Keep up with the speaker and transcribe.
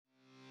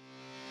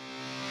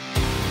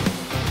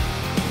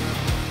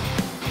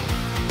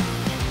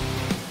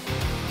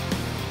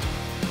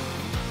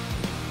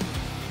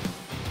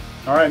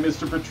All right,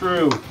 Mr.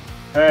 Petrou.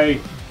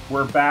 Hey,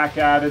 we're back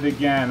at it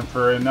again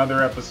for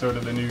another episode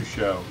of the new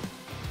show.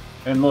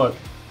 And look,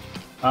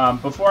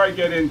 before I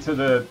get into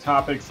the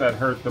topics that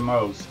hurt the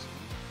most,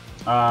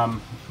 I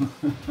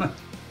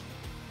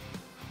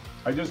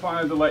just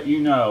wanted to let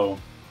you know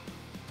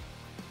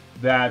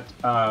that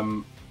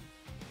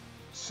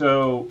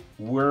so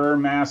we're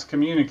mass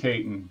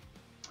communicating.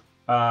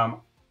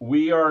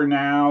 We are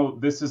now.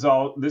 This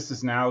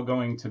is now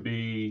going to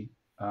be,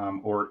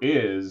 or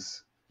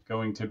is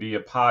going to be, a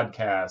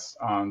podcast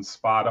on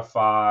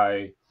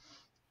Spotify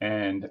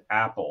and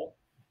Apple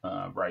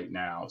right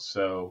now.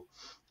 So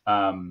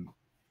I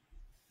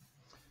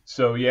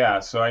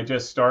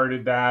just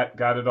started that,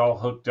 got it all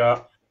hooked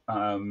up.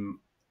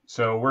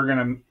 So we're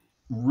gonna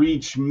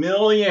reach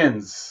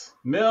millions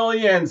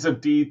of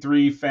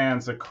D3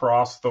 fans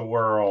across the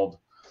world,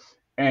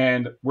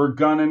 and we're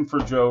gunning for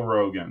Joe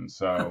Rogan.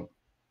 So,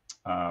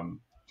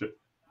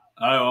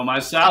 well, my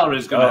salary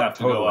is gonna have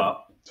to go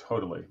up.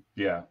 Totally,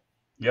 yeah.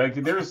 Like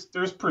there's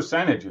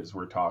percentages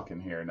we're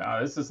talking here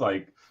now. This is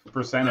like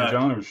percentage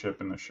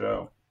ownership in the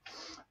show.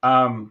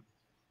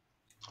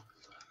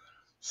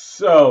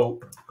 So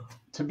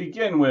to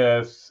begin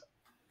with,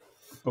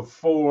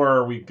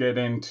 before we get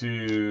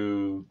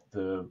into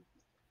the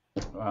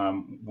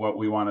what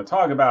we want to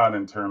talk about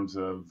in terms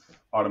of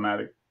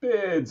automatic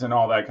bids and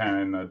all that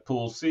kind of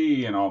pool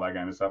C and all that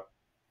kind of stuff,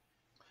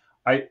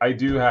 I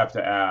do have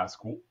to ask.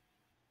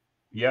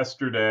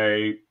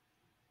 Yesterday,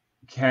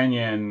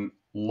 Kenyon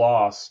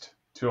lost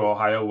to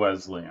Ohio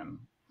Wesleyan.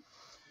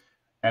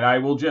 And I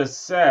will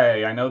just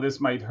say, I know this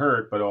might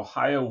hurt, but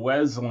Ohio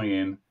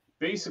Wesleyan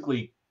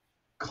basically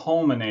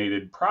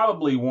culminated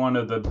probably one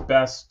of the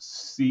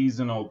best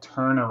seasonal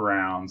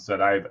turnarounds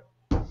that I've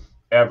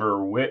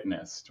ever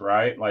witnessed,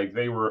 right? Like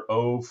they were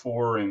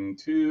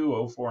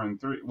 0-4-2,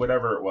 0-4-3,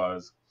 whatever it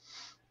was.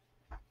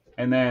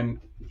 And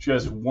then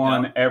just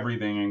won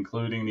everything,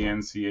 including the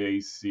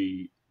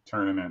NCAA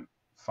Tournament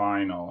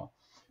final,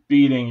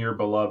 beating your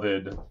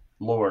beloved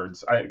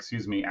Owls,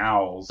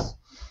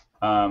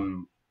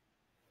 2-1.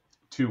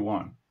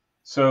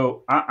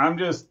 So I'm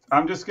just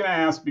gonna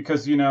ask,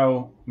 because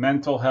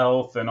mental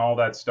health and all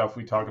that stuff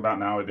we talk about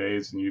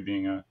nowadays, and you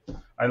being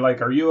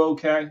are you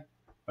okay?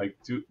 Like,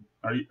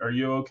 are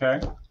you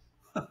okay?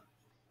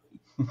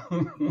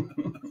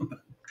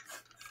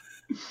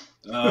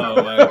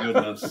 Oh my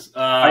goodness!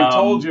 I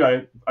told you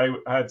I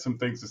had some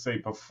things to say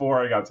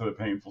before I got to the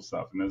painful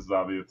stuff, and this is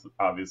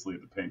obviously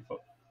the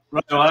painful.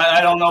 Right. Well,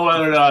 I don't know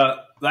whether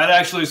that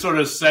actually sort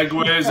of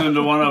segues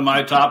into one of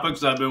my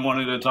topics I've been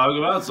wanting to talk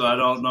about. So I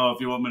don't know if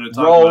you want me to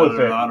talk about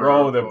it or not.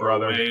 Roll with it,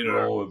 brother.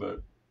 Roll with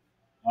it.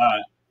 All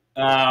right.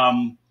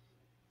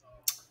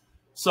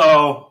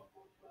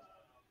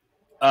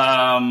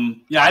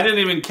 I didn't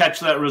even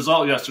catch that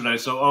result yesterday.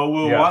 So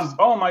OWU won.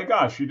 Oh my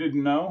gosh, you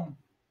didn't know?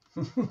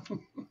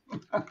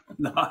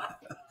 No.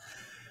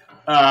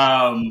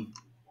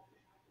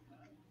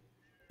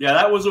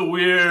 That was a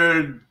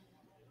weird.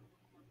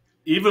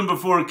 Even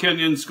before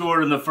Kenyon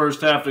scored in the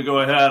first half to go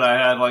ahead,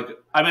 I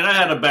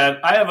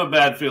have a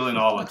bad feeling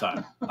all the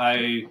time.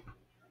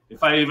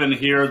 If I even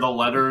hear the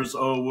letters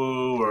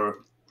OWU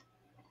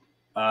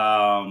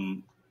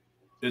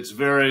it's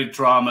very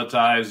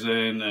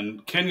traumatizing.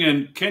 And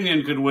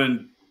Kenyon could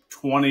win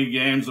 20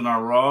 games in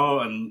a row,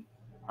 and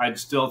I'd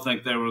still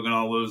think they were going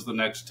to lose the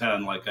next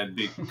 10. Like, I'd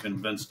be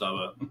convinced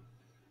of it.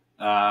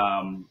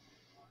 And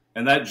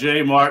that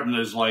Jay Martin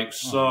is like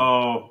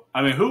so.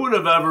 I mean, who would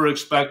have ever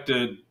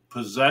expected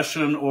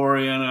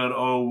possession-oriented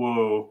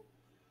OWU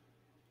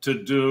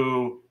to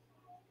do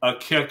a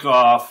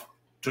kickoff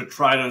to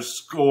try to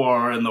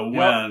score in the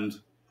wind?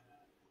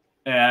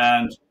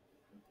 And,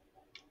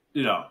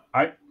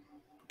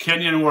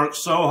 Kenyon worked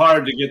so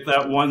hard to get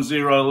that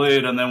 1-0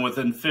 lead, and then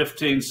within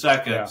 15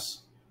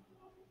 seconds,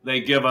 they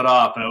give it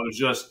up. And it was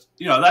just,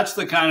 that's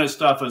the kind of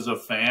stuff as a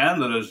fan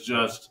that is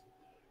just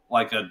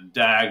like a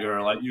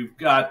dagger. Like, you've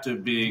got to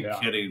be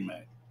kidding me.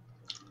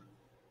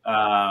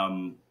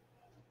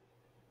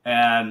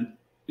 And,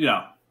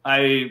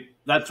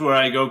 that's where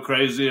I go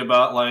crazy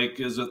about, like,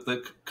 is it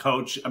the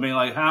coach? I mean,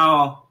 like,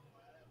 how?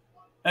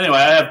 Anyway,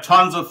 I have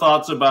tons of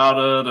thoughts about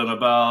it and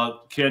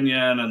about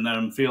Kenyon, and then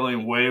I'm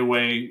feeling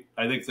way.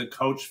 I think the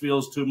coach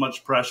feels too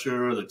much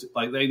pressure.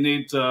 They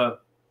need to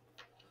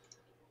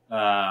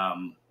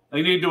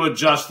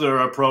adjust their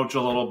approach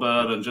a little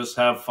bit and just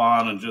have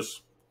fun and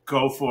just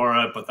go for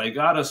it. But they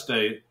got to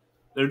stay.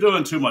 They're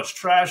doing too much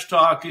trash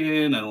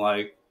talking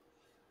and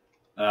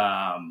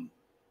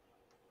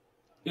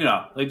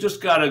they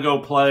just got to go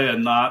play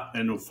and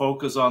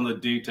focus on the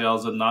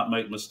details and not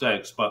make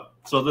mistakes. But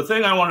so the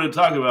thing I wanted to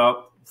talk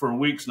about for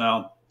weeks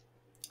now,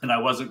 and I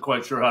wasn't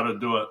quite sure how to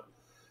do it,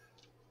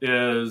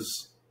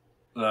 is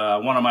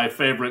one of my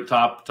favorite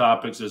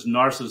topics is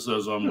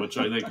narcissism, which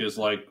I think is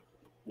like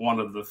one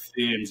of the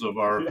themes of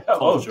our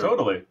culture. Oh,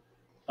 totally.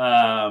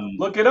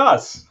 Look at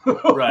us.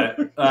 Right.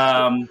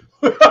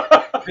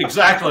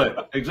 Exactly.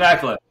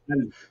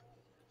 And,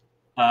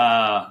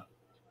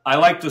 I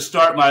like to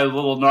start my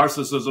little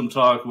narcissism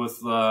talk with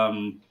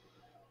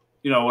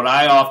what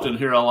I often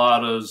hear a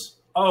lot is,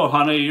 "Oh,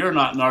 honey, you're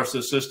not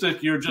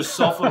narcissistic. You're just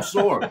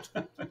self-absorbed."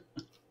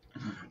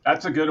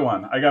 That's a good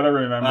one. I got to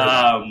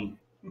remember.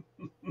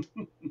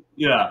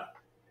 Yeah.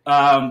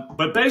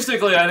 But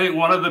basically, I think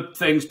one of the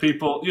things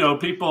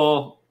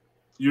people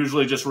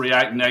usually just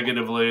react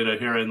negatively to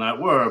hearing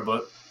that word.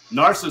 But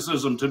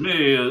narcissism to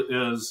me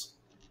is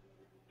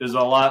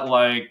a lot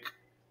like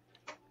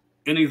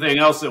anything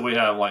else that we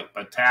have, like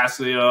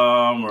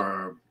potassium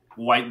or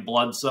white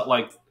blood cell.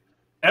 Like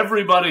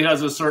everybody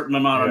has a certain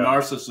amount of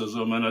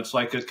narcissism, and it's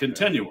like a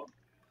continuum.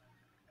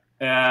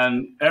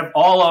 And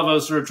all of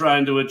us are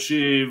trying to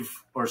achieve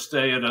or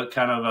stay at a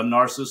kind of a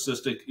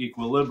narcissistic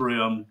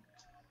equilibrium.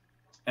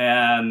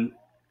 And,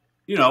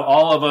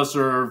 all of us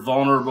are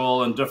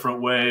vulnerable in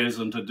different ways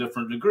and to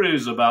different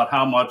degrees about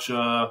how much,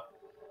 a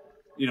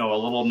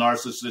little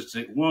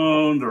narcissistic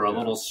wound or a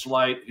little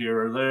slight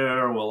here or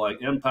there will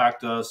like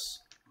impact us.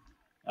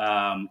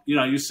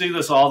 You see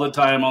this all the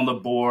time on the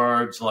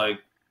boards, like,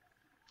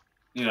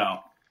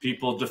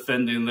 people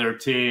defending their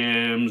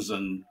teams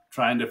and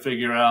trying to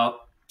figure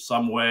out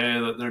some way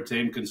that their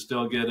team can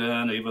still get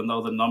in, even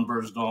though the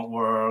numbers don't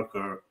work,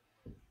 or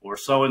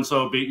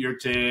so-and-so beat your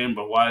team,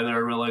 but why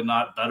they're really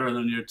not better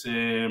than your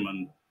team.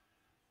 And,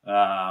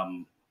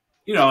 and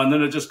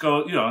then it just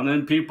goes, and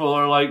then people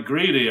are like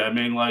greedy. I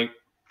mean, like,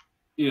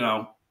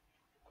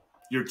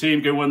 your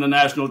team can win the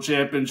national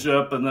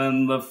championship, and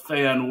then the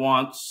fan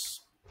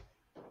wants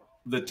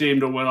the team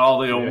to win all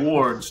the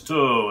awards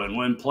too and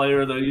win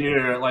player of the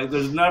year. Like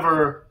there's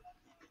never,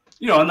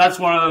 and that's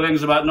one of the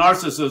things about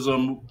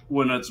narcissism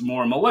when it's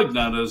more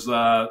malignant is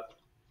that,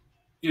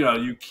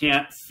 you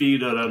can't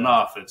feed it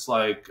enough. It's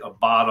like a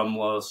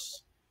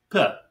bottomless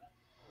pit.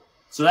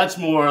 So that's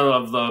more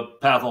of the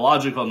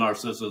pathological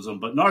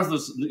narcissism. But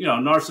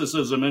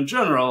narcissism in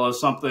general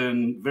is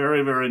something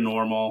very, very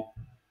normal.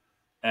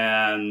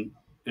 And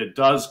it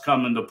does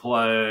come into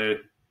play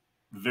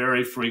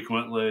very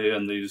frequently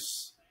in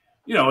these,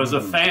 as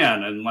a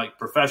fan in like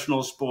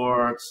professional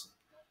sports.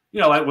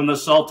 Like when the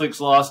Celtics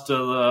lost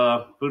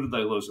to who did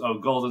they lose? Oh,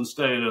 Golden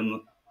State.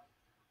 And,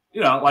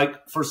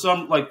 like for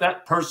some, like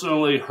that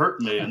personally hurt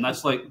me. And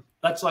that's like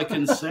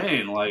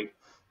insane. Like,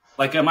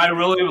 am I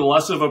really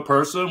less of a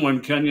person when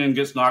Kenyon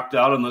gets knocked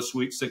out in the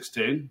Sweet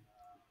 16?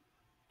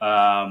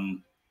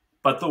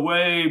 But the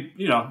way,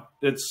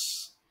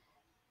 it's,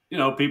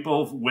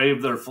 people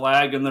wave their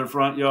flag in their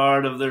front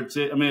yard of their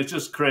team. I mean, it's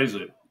just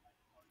crazy.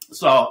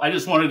 So I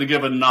just wanted to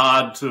give a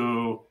nod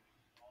to,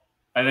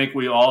 I think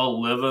we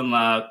all live in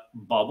that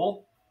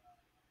bubble.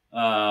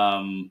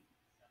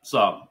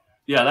 So,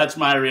 yeah, that's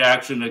my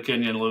reaction to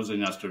Kenyon losing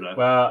yesterday.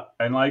 Well,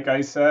 and like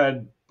I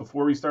said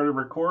before we started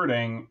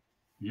recording,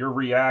 your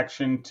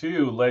reaction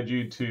too led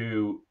you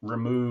to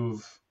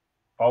remove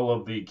all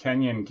of the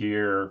Kenyon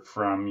gear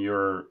from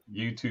your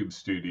YouTube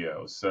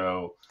studio.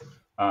 So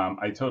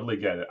I totally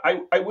get it.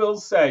 I will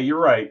say you're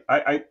right.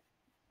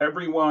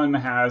 Everyone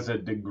has a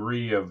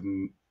degree of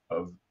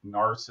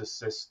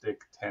narcissistic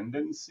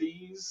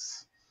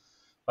tendencies,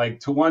 like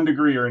to one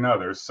degree or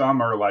another.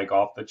 Some are like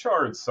off the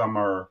charts, some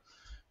are,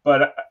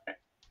 but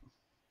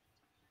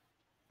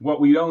what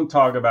we don't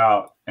talk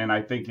about, and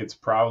I think it's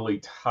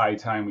probably high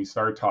time we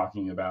start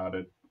talking about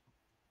it,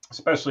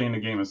 especially in the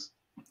game of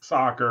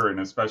soccer and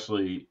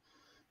especially,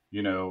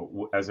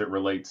 as it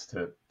relates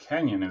to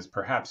Kenyon, is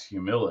perhaps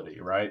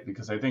humility, right?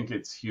 Because I think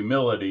it's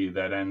humility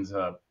that ends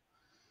up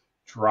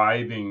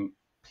driving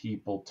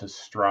people to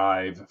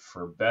strive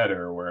for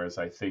better, whereas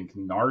I think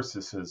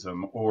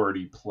narcissism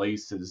already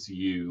places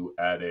you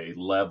at a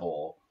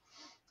level,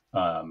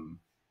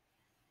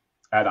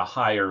 at a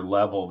higher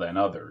level than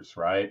others,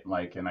 right?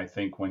 Like, and I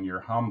think when you're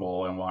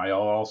humble, and why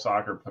all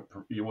soccer,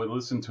 you would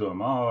listen to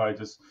them. Oh, I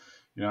just,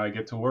 I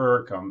get to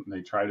work.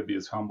 They try to be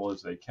as humble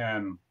as they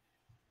can.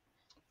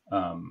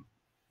 And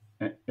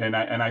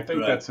I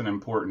think that's an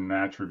important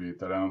attribute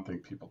that I don't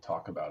think people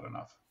talk about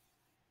enough.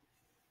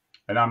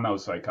 And I'm no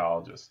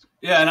psychologist.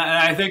 Yeah, and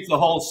I think the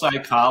whole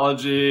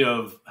psychology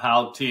of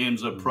how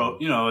teams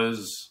approach,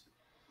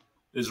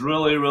 is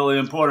really, really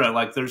important.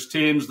 Like there's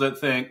teams that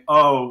think,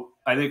 oh,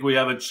 I think we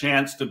have a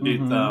chance to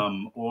beat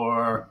them,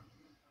 or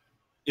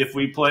if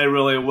we play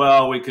really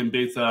well, we can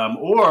beat them.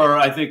 Or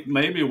I think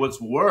maybe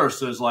what's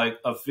worse is like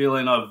a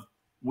feeling of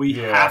we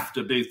have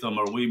to beat them,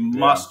 or we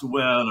must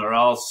win, or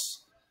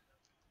else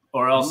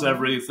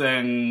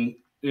everything,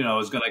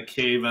 is going to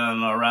cave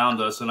in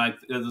around us. And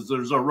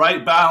there's a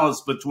right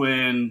balance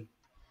between,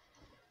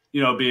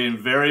 being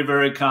very,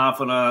 very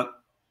confident,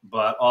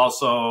 but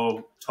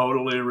also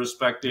totally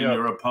respecting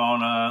your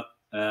opponent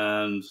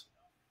and,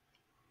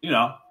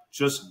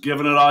 just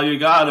giving it all you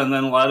got and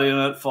then letting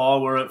it fall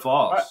where it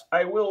falls.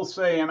 I will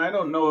say, and I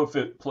don't know if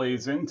it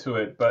plays into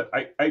it, but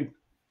I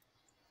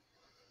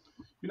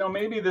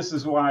maybe this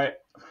is why,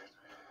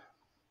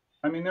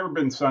 there have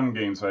been some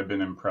games I've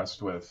been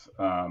impressed with,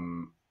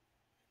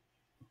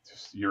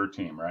 just your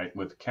team, right,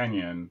 with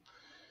Kenyon.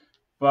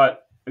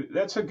 But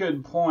that's a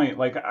good point.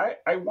 Like,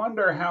 I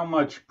wonder how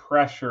much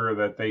pressure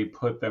that they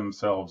put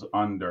themselves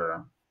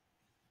under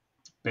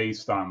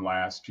based on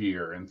last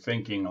year and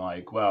thinking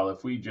like, well,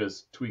 if we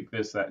just tweak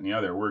this, that, and the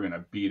other, we're going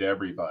to beat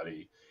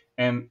everybody.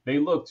 And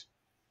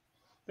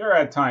there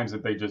are times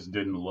that they just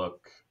didn't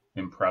look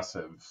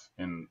impressive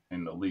in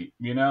the league,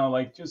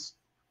 like just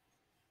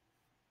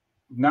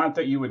not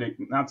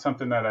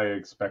something that I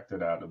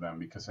expected out of them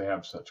because they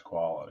have such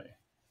quality.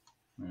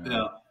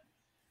 Yeah.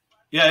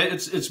 Yeah,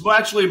 it's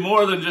actually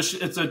more than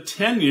just it's a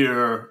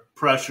 10-year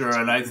pressure,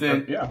 and I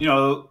think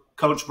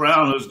Coach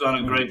Brown, who's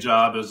done a great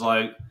job, is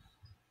like,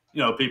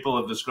 people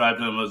have described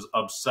him as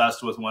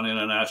obsessed with winning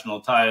a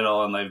national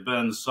title, and they've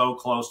been so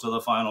close to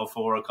the Final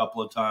Four a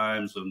couple of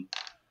times, and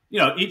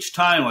each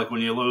time, like when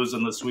you lose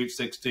in the Sweet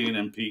 16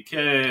 in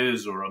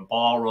PKs, or a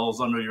ball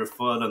rolls under your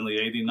foot in the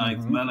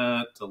 89th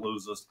minute to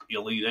lose an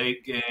Elite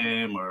Eight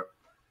game, or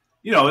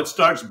it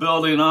starts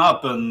building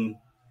up, and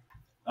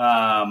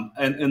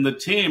the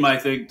team, I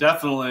think,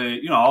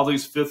 definitely, all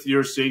these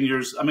fifth-year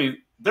seniors. I mean,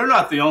 they're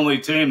not the only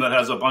team that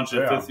has a bunch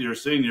of fifth-year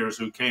seniors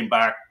who came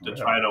back to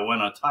try to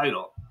win a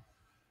title.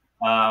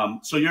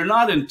 So you're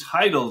not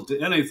entitled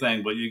to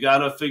anything, but you got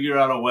to figure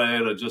out a way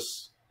to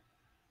just,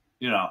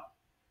 I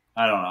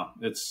don't know.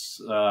 It's,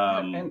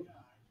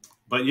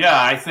 but yeah,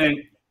 I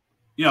think,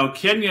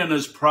 Kenyon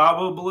is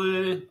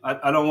probably,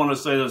 I don't want to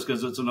say this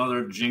because it's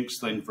another jinx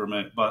thing for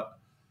me, but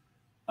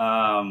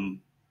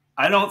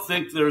I don't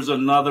think there's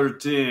another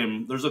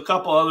team. There's a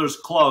couple others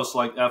close,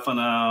 like F&M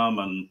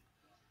and,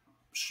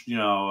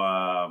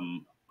 I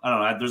don't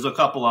know. There's a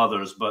couple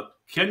others, but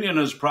Kenyon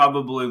is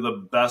probably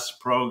the best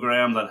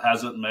program that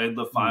hasn't made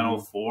the Final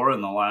Four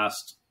in the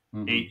last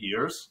 8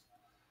 years.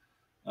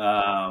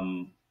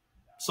 So,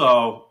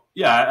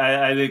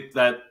 yeah, I think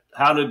that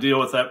how to deal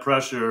with that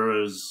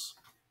pressure is,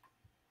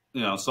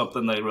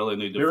 something they really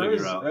need to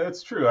figure out.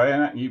 That's true.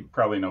 You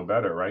probably know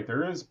better, right?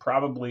 There is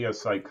probably a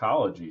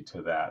psychology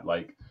to that.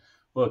 Like,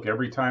 look,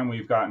 every time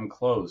we've gotten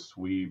close,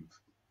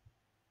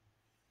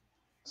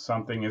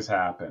 something has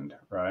happened,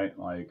 right?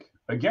 Like,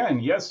 again,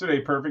 yesterday,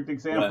 perfect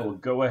example,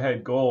 go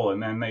ahead goal,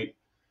 and then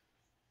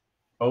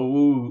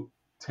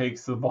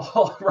takes the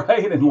ball,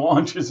 right, and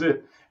launches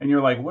it, and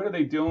you're like, what are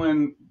they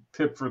doing?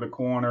 Tip for the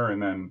corner, and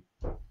then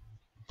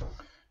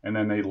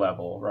they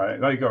level,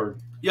 right? Like,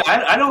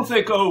 I don't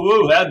think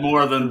OU had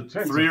more than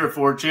 3 or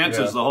 4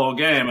 chances the whole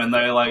game, and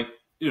they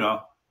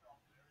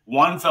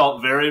one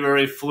felt very,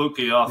 very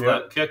fluky off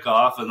that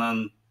kickoff, and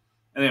then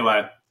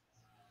anyway.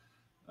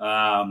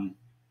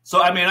 So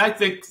I mean, I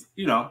think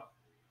the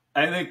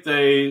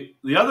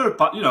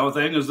other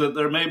thing is that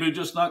they're maybe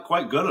just not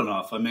quite good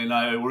enough. I mean,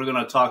 we're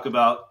going to talk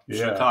about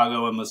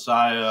Chicago and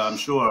Messiah, I'm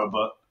sure,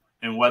 but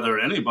and whether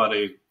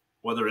anybody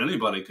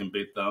can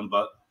beat them,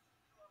 but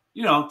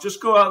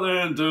just go out there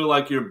and do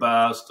like your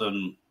best,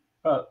 and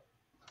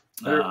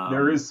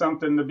there is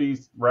something to be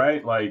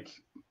right, like.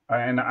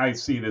 And I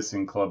see this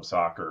in club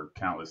soccer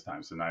countless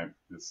times. And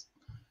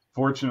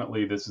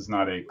fortunately, this is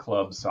not a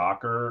club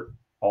soccer,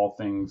 all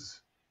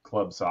things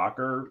club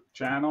soccer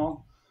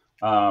channel.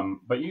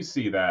 But you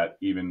see that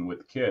even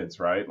with kids,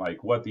 right?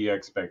 Like what the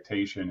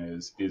expectation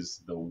is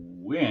the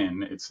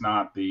win. It's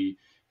not the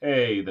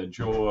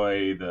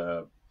joy,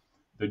 the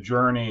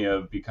journey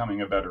of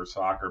becoming a better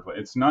soccer player.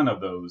 It's none of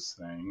those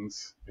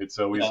things. It's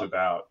always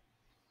about,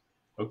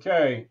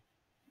 okay,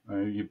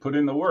 you put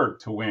in the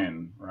work to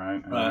win,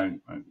 right?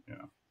 And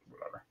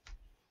whatever.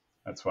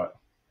 That's what.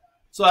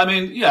 So I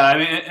mean,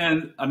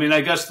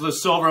 I guess the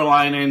silver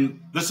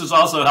lining. This is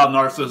also how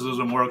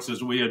narcissism works: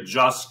 is we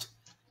adjust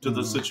to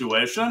the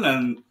situation,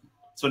 and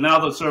so now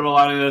the silver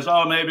lining is,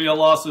 maybe a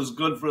loss is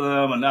good for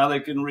them, and now they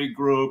can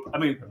regroup. I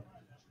mean,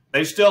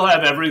 they still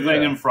have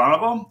everything in front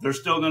of them. They're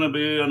still going to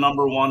be a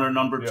number 1 or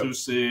number 2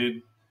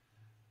 seed.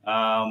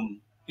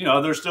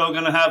 They're still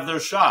going to have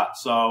their shot.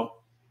 So.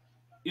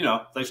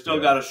 They still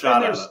got a shot.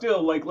 And they're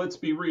still, like, let's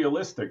be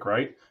realistic,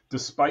 right?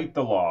 Despite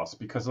the loss,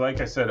 because like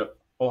I said,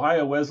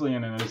 Ohio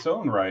Wesleyan in its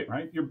own right?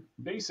 You're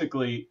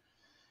basically,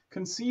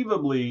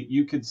 conceivably,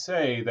 you could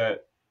say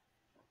that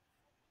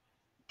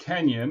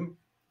Kenyon,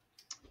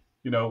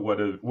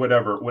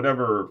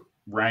 whatever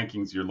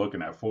rankings you're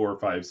looking at, 4,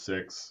 5,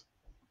 6,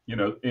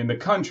 in the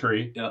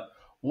country,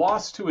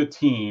 lost to a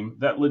team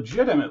that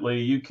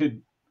legitimately you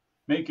could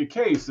make a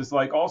case is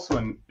like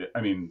also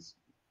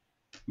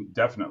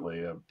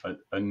definitely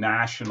a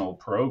national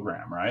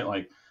program, right?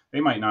 Like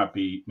they might not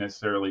be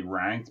necessarily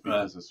ranked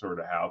because of sort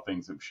of how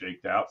things have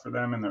shaked out for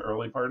them in the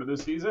early part of the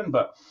season,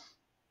 but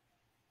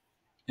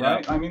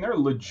right? I mean, they're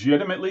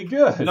legitimately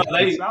good. No,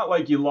 it's not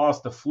like you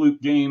lost a fluke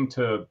game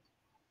to,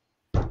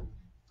 I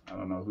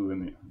don't know who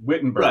in the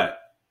Wittenberg.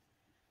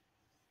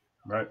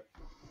 Right.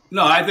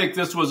 No, I think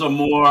this was a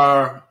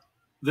more,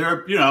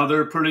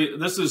 they're pretty,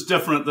 this is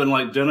different than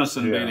like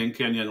Denison beating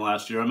Kenyon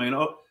last year. I mean,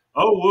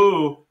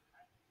 OU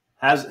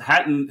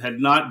had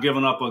not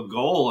given up a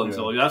goal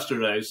until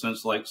yesterday,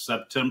 since like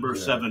September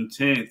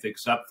 17th,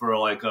 except for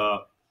like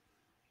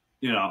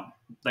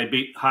they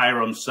beat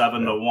Hiram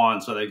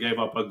 7-1, so they gave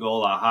up a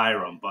goal to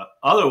Hiram. But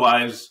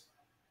otherwise,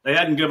 they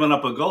hadn't given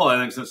up a goal, I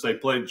think, since they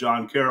played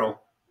John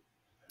Carroll.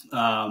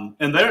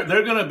 And they're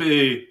going to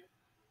be,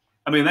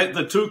 I mean,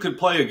 the two could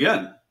play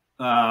again.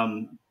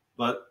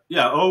 But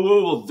yeah,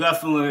 Owu will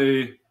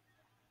definitely.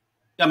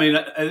 I mean,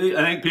 I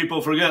think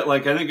people forget.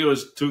 Like, I think it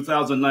was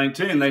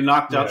 2019. They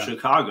knocked out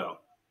Chicago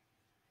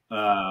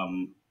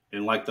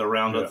in like the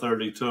round of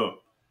 32.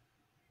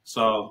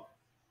 So,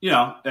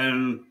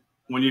 and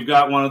when you've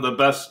got one of the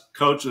best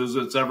coaches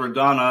that's ever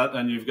done it,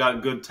 and you've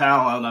got good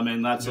talent, I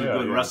mean, that's a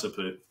good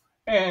recipe.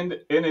 And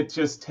it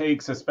just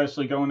takes,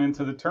 especially going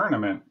into the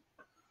tournament,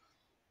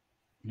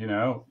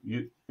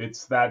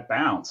 it's that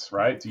bounce,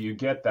 right? Do you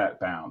get that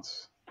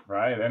bounce,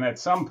 right? And at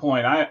some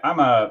point,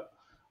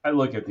 I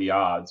look at the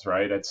odds,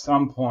 right? At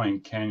some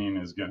point, Kenyon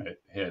is going to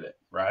hit it,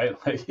 right?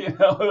 Like,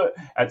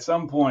 at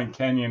some point,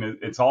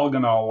 it's all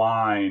going to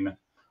align,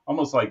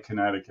 almost like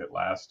Connecticut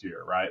last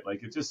year, right?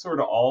 Like, it just sort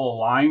of all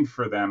aligned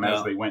for them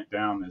as they went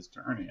down this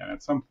journey. And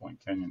at some point,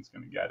 Kenyon's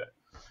going to get it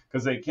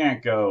because they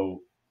can't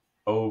go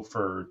 0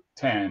 for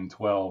 10,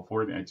 12,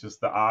 14. It's just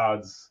the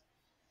odds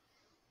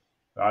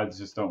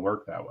just don't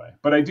work that way.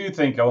 But I do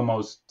think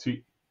almost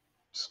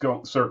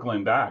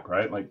circling back,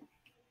 right? Like,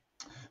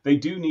 they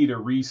do need a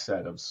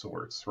reset of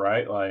sorts,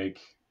 right?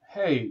 Like,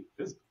 hey,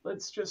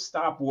 let's just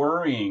stop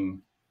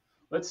worrying.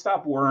 Let's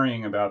stop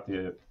worrying about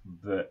the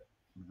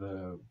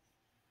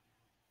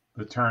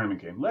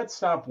tournament game. Let's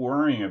stop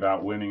worrying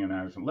about winning a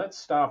national. Let's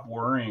stop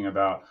worrying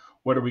about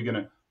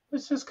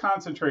let's just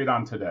concentrate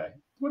on today.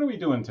 What are we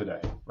doing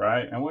today,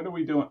 right? And what are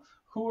we doing?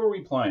 Who are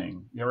we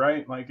playing? You're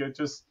right. Like, it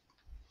just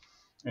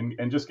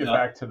and just get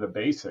back to the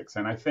basics.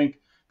 And I think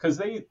because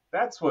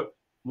that's what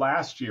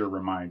last year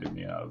reminded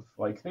me of.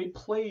 Like, they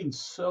played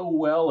so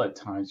well at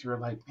times. You're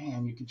like,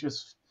 man,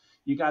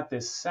 you got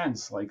this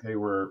sense like they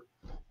were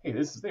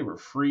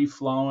free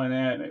flowing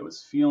it. It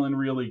was feeling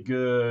really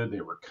good.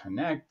 They were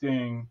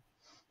connecting.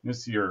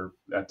 This year,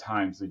 at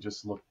times, they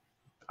just looked,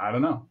 I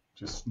don't know,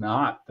 just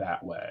not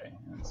that way.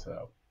 And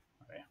so,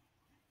 yeah.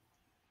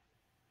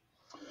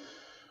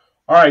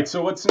 All right.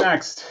 So what's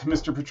next,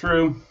 Mr.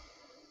 Petrou?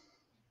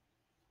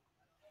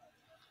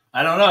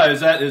 I don't know.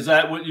 Is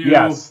that what you?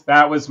 Yes,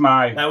 that was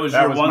my thing. That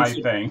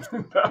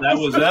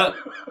was it.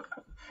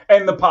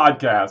 And the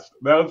podcast.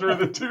 Those were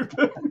the two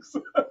things.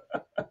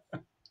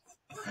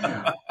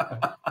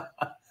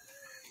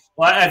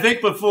 Well, I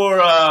think before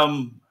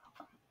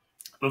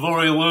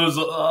we lose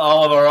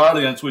all of our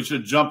audience, we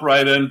should jump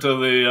right into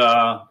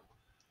the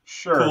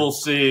Pool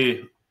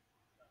C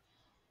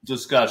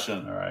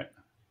discussion. All right.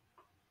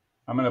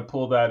 I'm going to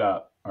pull that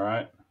up. All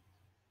right.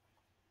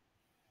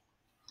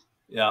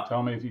 Yeah.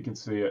 Tell me if you can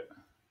see it.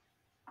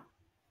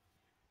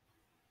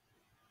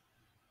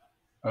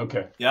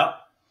 Okay. Yeah.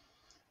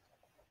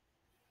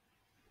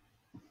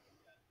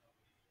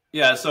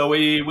 Yeah, so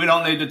we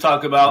don't need to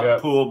talk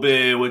about Pool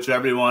B, which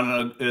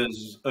everyone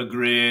is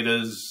agreed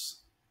is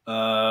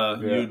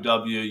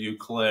UW,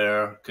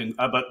 UClair.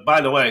 But by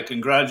the way,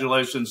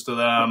 congratulations to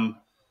them.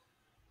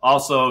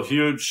 Also,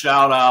 huge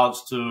shout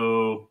outs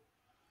to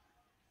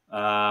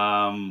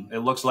it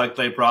looks like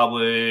they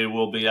probably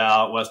will be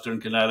out.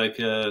 Western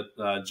Connecticut,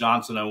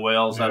 Johnson and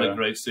Wales had a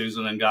great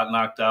season and got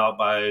knocked out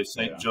by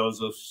St.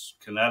 Joseph's,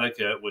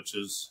 Connecticut,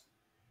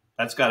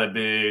 that's got to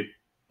be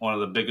one of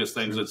the biggest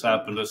things that's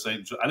happened to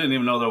St. I didn't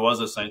even know there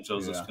was a St.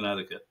 Joseph's,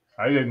 Connecticut.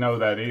 I didn't know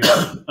that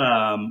either.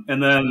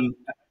 And then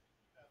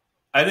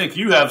I think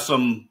you have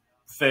some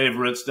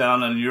favorites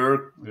down in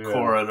your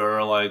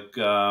corridor, like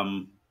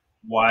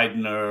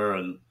Widener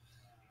and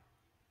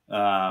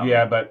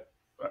but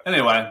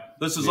anyway,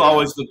 this is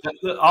always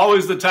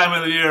the time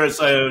of the year to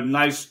say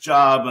nice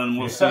job, and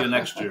we'll see you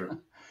next year.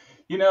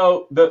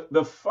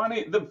 The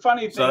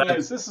funny thing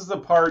is, this is the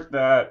part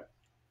that,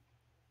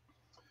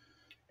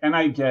 and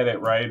I get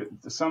it, right?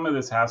 Some of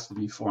this has to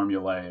be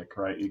formulaic,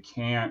 right? You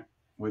can't,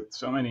 with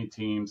so many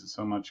teams and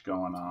so much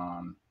going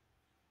on.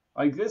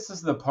 Like, this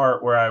is the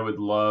part where I would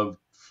love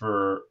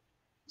for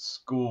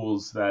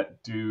schools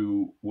that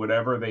do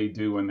whatever they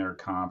do in their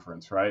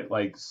conference, right?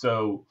 Like,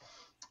 so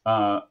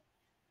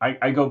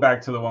I go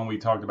back to the one we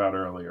talked about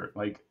earlier,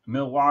 like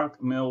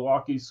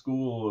Milwaukee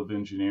School of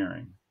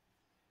Engineering,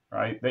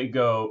 right? They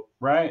go,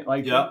 right?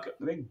 Like,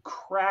 they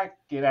crack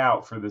it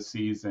out for the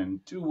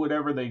season, do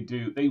whatever they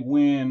do. They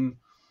win.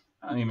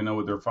 I don't even know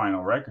what their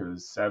final record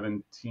is,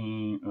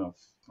 17 or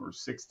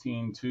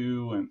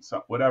 16-2 and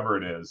so, whatever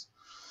it is,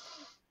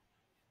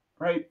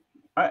 right?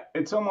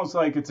 It's almost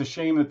like it's a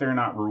shame that they're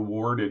not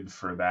rewarded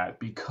for that,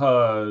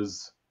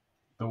 because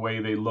the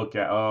way they look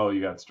at,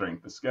 you got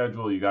strength of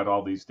schedule, you got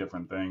all these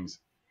different things.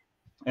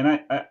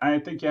 And I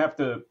think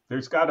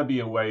there's got to be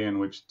a way in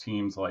which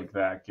teams like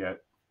that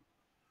get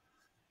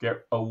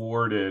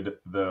awarded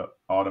the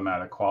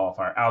automatic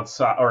qualifier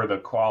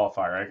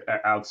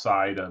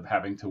outside of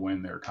having to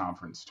win their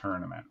conference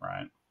tournament,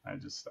 right? I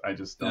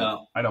just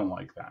don't, I don't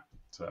like that.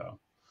 So,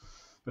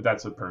 but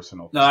that's a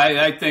personal thing. No,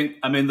 I think,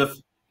 I mean,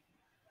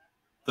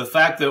 the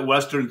fact that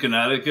Western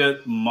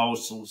Connecticut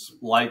most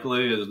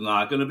likely is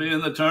not going to be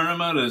in the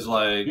tournament is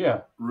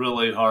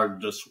really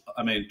hard to,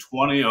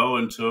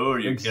 20-0-2, are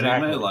you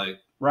kidding me? Like,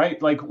 right?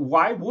 Like,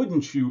 why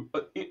wouldn't you,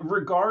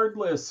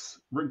 regardless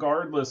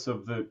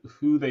of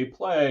who they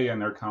play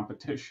and their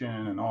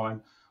competition and all,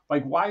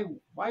 Like, why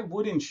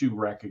wouldn't you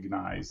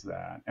recognize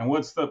that? And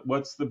what's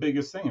the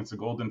biggest thing? It's a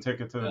golden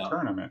ticket to the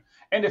tournament.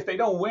 And if they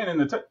don't win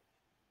in it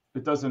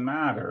doesn't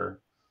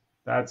matter.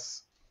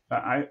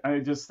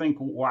 I just think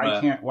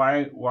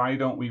why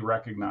don't we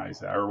recognize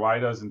that, or why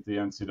doesn't the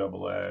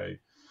NCAA,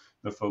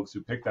 the folks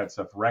who pick that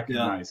stuff,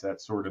 recognize that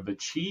sort of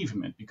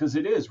achievement? Because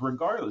it is,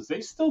 regardless,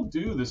 they still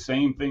do the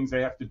same things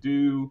they have to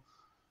do,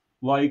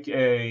 like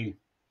a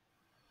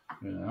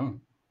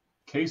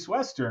Case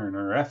Western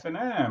or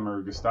F&M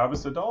or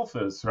Gustavus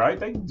Adolphus, right?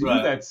 They do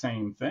that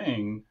same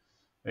thing.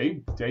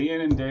 They day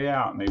in and day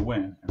out, and they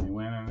win and they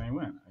win and they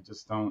win. I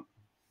just don't.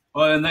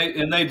 Well, and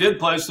they did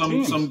play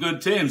some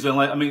good teams, and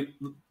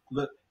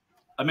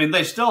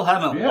they still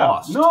haven't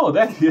lost. No,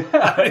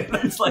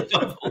 it's like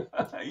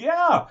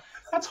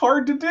that's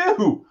hard to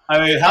do.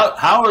 I mean,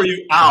 how are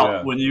you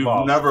out when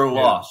you've never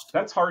lost?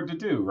 That's hard to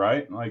do,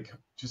 right? Like,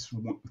 just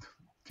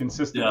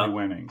consistently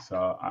winning. So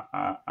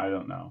I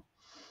don't know.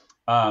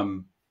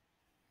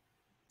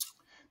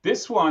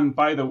 This one,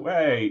 by the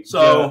way,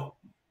 so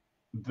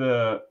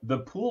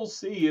the Pool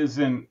C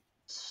isn't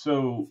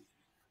so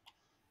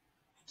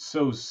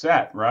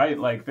set, right?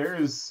 Like,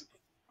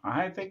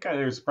 I think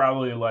there's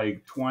probably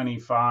like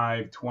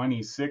 25,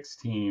 26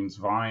 teams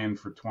vying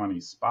for 20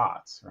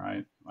 spots,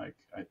 right? Like,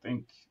 I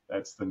think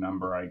that's the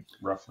number I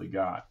roughly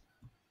got.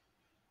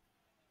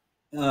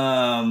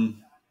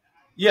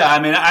 Yeah, I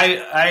mean,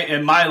 I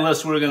in my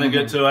list we're going to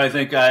get to, I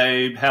think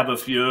I have a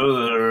few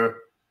that are,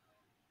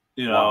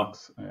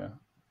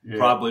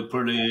 probably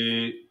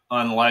pretty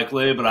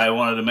unlikely, but I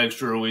wanted to make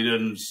sure we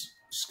didn't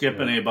skip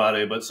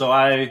anybody. But so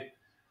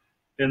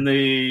in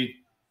the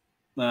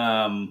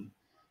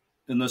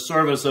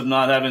service of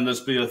not having this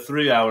be a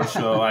 3-hour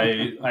show,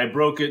 I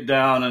broke it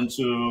down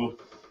into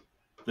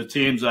the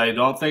teams I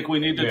don't think we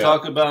need to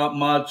talk about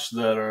much,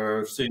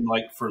 that seem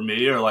like, for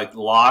me, are like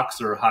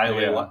locks or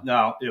highly.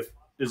 Now,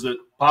 is it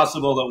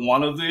possible that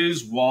one of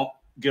these won't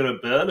get a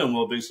bid and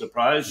we'll be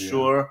surprised?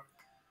 Sure.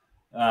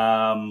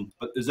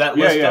 But is that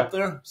list up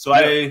there? So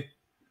I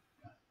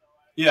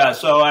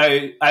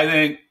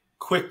think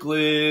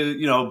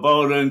quickly,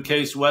 Bowdoin,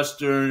 Case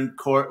Western,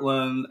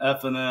 Cortland,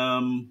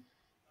 F&M,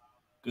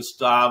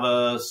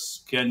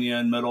 Gustavus,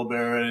 Kenyon,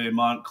 Middlebury,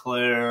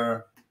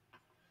 Montclair,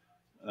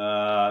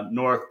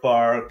 North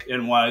Park,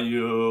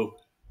 NYU,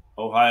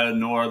 Ohio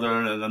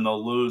Northern, and then the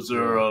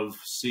loser of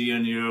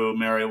CNU,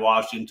 Mary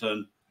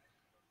Washington.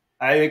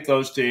 I think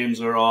those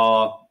teams are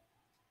all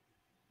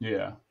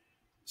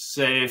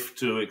safe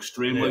to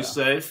extremely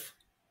safe.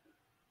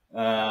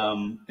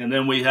 And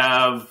then we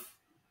have,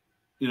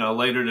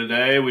 later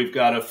today, we've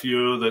got a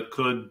few that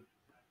could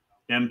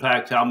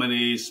impact how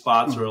many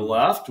spots are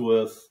left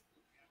with,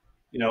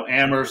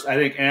 Amherst. I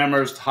think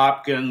Amherst,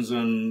 Hopkins,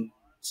 and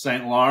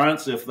St.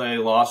 Lawrence, if they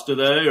lost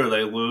today or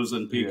they lose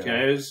in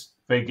PKs,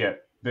 they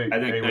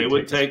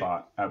would take a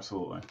spot.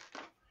 Absolutely.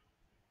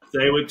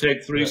 They would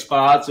take 3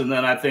 spots, and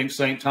then I think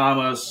St.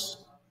 Thomas,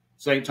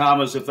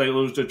 if they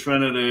lose to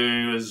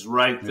Trinity, is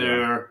right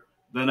there.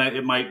 Then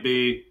it might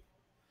be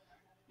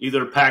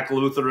either Pac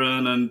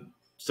Lutheran and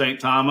St.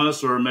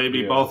 Thomas, or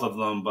maybe both of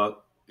them.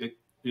 But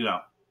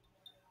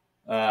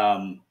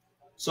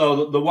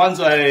so the ones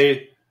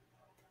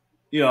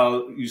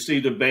you see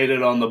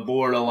debated on the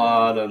board a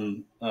lot,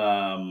 and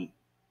are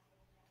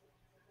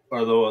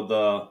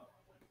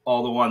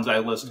all the ones I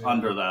list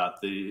under that.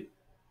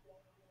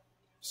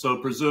 So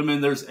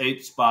presuming there's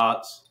 8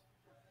 spots,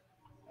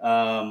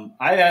 I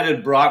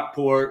added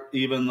Brockport,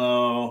 even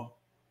though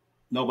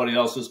nobody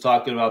else is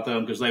talking about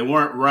them because they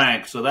weren't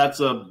ranked. So that's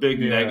a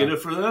big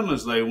negative for them,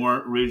 as they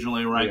weren't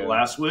regionally ranked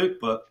last week.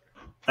 But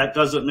that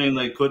doesn't mean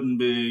they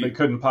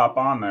couldn't pop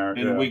on there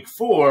in week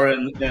 4.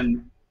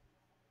 And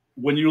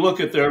when you look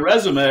at their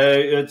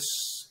resume,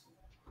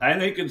 I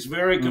think it's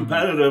very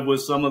competitive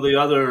with some of the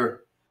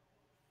other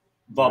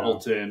bubble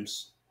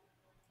teams.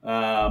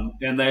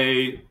 And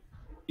they,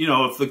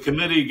 if the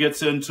committee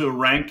gets into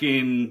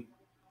ranking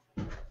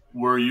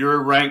where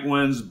your rank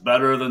wins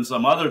better than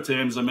some other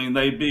teams, I mean,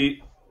 they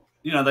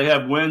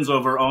have wins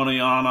over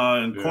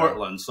Oneonta and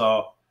Cortland.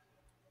 So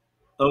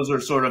those are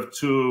sort of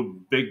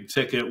 2 big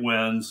ticket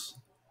wins.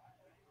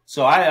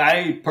 So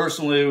I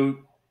personally,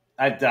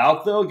 I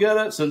doubt they'll get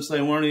it, since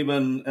they weren't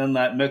even in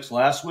that mix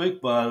last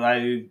week, but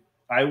I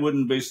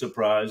wouldn't be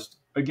surprised.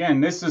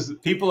 Again,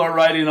 people are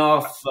writing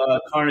off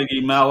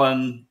Carnegie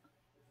Mellon.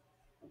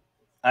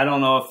 I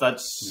don't know if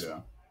that's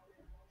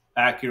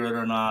accurate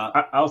or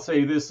not. I'll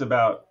say this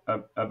about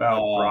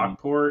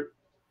Brockport.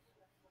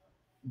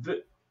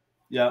 They're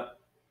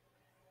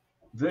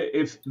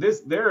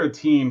a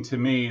team, to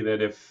me,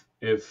 that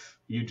if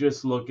you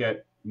just look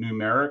at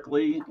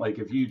numerically, like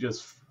if you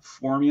just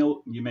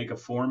make a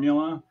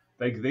formula,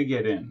 they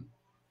get in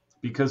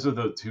because of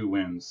the 2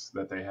 wins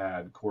that they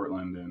had,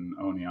 Cortland and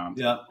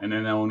Oneonta, and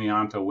then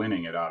Oneonta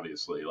winning it.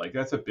 Obviously, like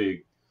that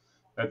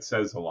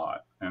says a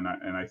lot, and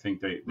I think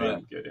they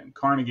would get in.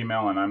 Carnegie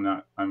Mellon,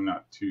 I'm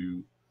not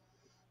too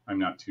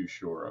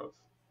sure of.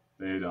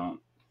 They don't.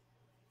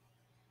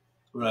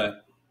 Right.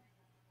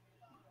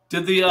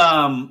 Did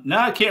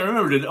now I can't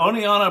remember. Did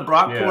Oneonta,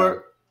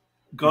 Brockport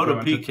go to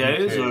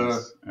PKs,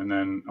 or and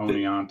then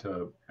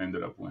Oneonta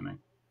ended up winning.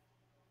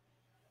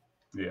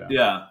 Yeah.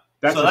 Yeah.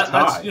 That's so a tie,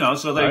 that's, you know,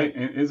 so they, right?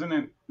 Isn't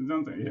it?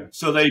 Yeah.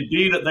 So they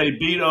beat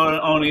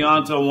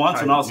Oneonta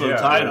once and also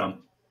tied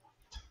them.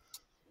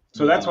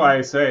 So that's why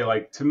I say,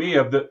 like, to me,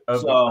 of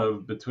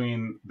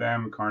between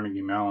them,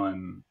 Carnegie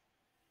Mellon,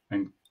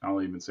 and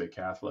I'll even say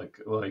Catholic,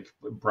 like,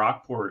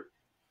 Brockport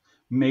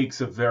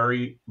makes a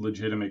very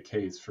legitimate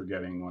case for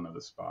getting one of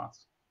the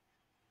spots.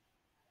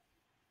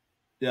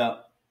 Yeah.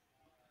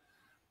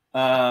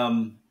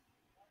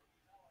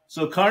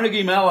 So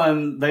Carnegie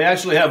Mellon, they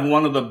actually have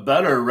one of the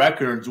better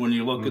records when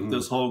you look at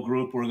this whole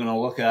group we're going to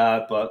look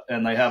at,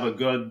 and they have a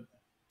good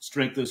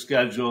strength of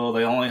schedule.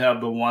 They only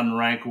have the one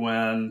rank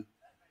win.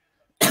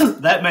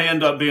 That may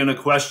end up being a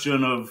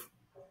question of,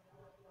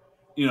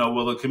 you know,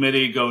 will the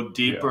committee go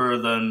deeper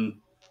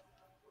than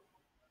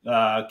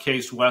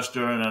Case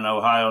Western and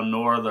Ohio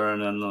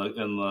Northern in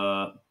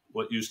the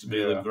what used to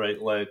be the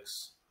Great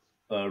Lakes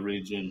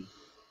region.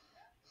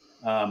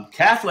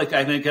 Catholic,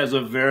 I think, has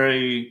a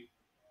very,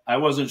 I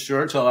wasn't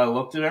sure till I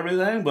looked at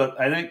everything, but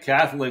I think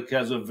Catholic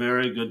has a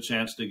very good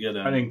chance to get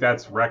in. I think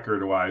that's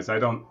record wise. I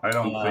don't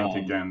think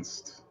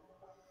against.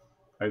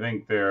 I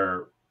think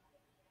their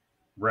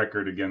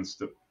record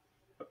against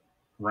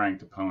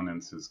ranked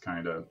opponents is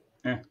kind of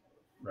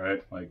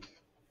right? Like,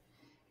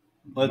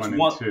 it's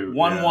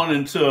 1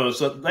 and 2.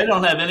 So they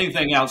don't have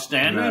anything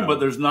outstanding, but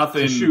there's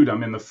nothing to shoot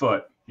them in the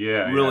foot.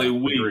 Yeah, really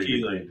weak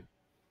either.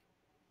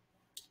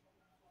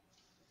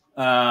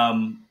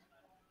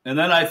 And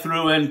then I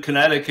threw in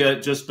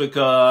Connecticut just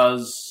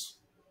because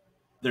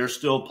they're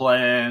still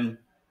playing.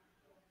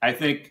 I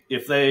think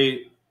it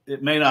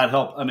may not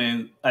help. I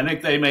mean, I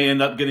think they may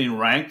end up getting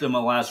ranked in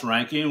the last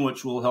ranking,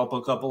 which will help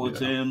a couple of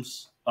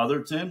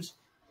other teams.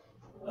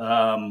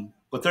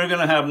 But they're going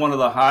to have one of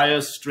the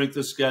highest strength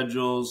of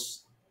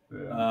schedules.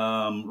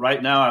 Yeah.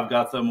 Right now, I've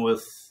got them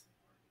with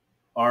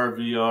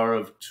RVR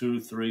of 2,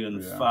 3,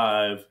 and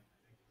 5.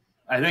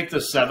 I think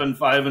the 7,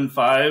 5, and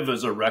 5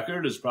 as a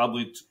record is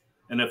probably,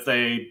 and if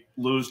they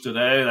lose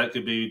today, that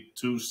could be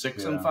 2,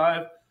 6, and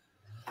 5.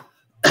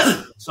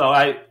 So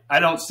I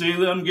don't see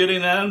them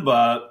getting in,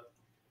 but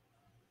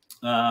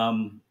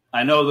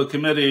I know the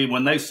committee,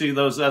 when they see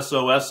those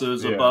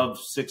SOSs above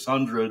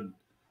 600,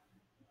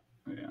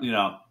 you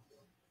know,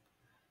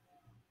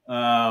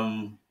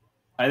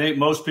 I think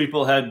most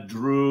people had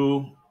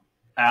Drew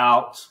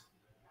out.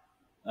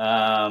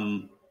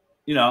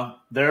 You know,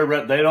 they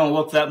don't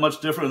look that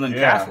much different than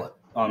Catholic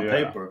on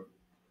paper.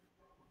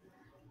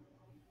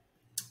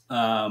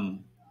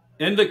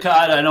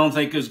 Endicott, I don't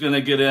think is going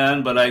to get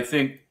in, but I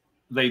think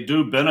they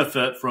do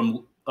benefit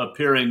from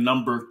appearing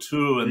number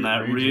 2 in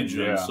that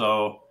region. Yeah.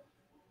 So,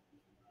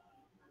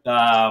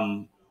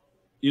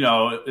 you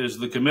know, is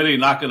the committee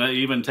not going to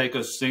even take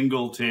a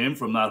single team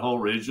from that whole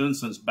region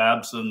since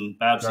Babson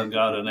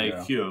got an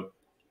AQ?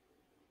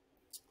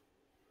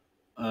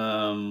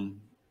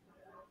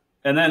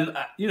 And then,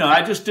 you know,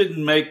 I just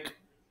didn't make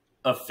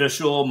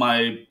official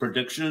my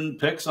prediction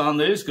picks on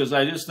these because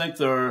I just think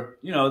they're,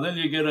 you know, then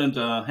you get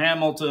into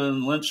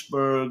Hamilton,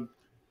 Lynchburg.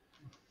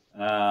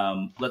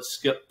 Let's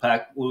skip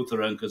Pack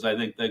Lutheran because I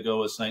think they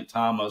go with St.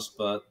 Thomas,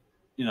 but,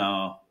 you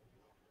know,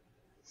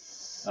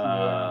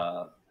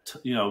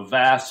 you know,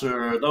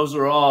 Vassar, those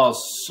are all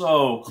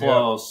so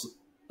close.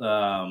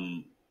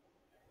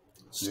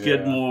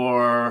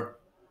 Skidmore,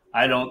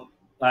 I know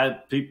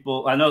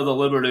the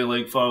Liberty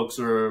League folks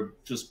are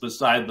just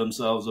beside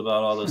themselves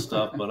about all this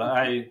stuff, but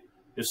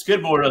if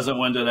Skidmore doesn't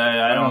win today,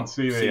 I don't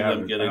see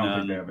them getting in. I don't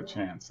think they have a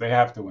chance. They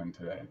have to win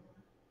today.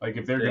 Like,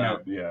 if they're gonna,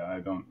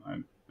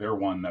 they're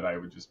one that I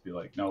would just be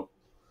like, nope,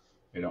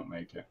 they don't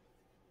make it.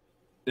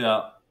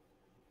 Yeah.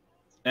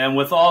 And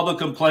with all the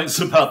complaints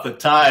about the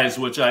ties,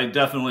 which I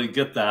definitely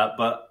get that,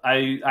 but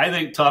I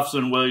think Tufts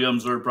and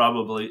Williams are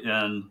probably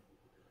in.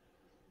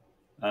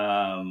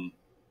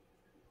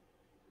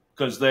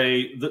 Because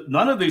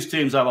none of these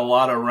teams have a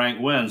lot of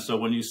ranked wins. So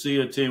when you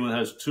see a team that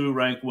has 2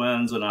 ranked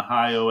wins and a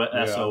high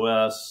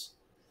SOS,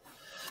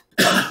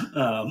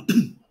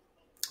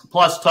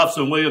 plus Tufts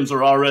and Williams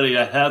are already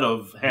ahead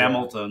of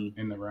Hamilton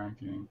in the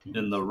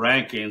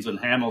rankings, and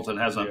Hamilton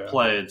hasn't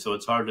played, so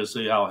it's hard to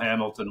see how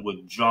Hamilton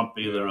would jump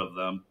either of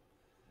them.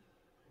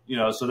 You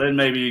know, so then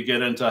maybe you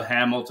get into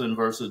Hamilton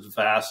versus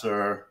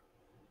Vassar.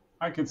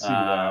 I could see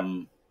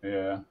that.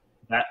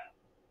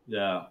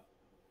 Yeah.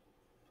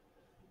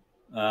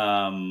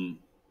 I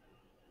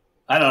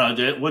don't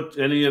know.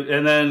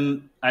 And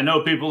then I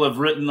know people have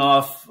written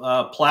off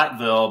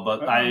Platteville,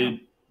 but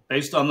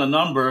based on the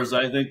numbers,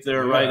 I think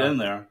they're right in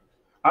there.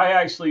 I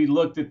actually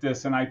looked at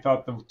this and I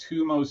thought the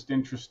 2 most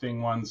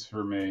interesting ones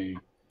for me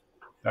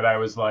that I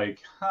was like,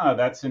 well,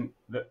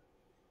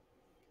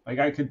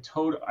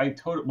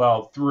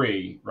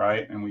 3,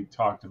 right? And we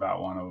talked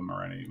about one of them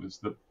already.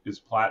 Is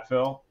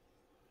Platteville.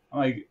 I'm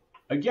like,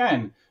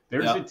 again,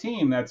 there's a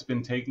team that's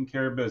been taking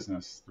care of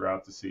business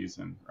throughout the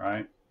season,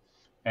 right?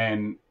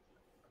 And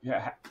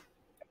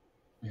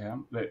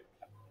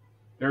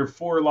their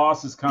 4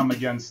 losses come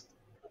against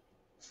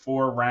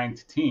 4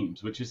 ranked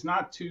teams, which is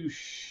not too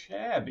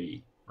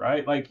shabby,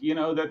 right? Like,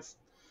 that's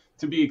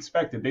to be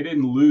expected. They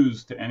didn't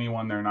lose to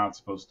anyone they're not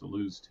supposed to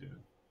lose to.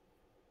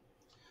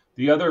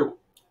 The other,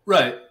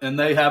 right, and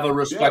they have a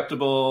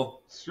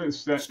respectable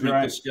strength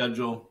right. of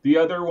schedule. The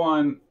other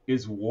one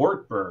is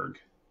Wartburg.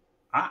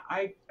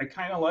 I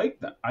kind of like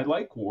that. I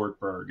like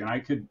Wartburg, and I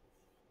could,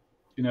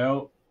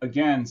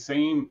 again,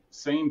 same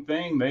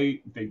thing.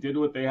 They did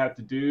what they had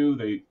to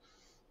do.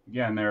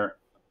 They're.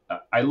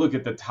 I look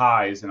at the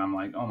ties and I'm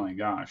like, oh my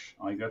gosh,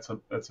 like that's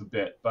a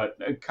bit, but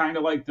kind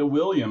of like the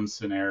Williams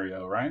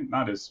scenario, right?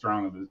 Not as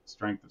strong of a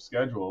strength of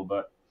schedule,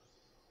 but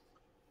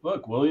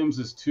look, Williams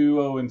is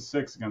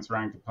 2-0-6 against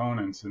ranked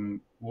opponents,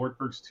 and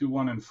Wartburg's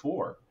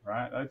 2-1-4,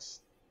 right?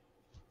 That's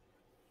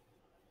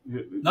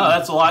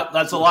a lot.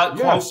 That's a lot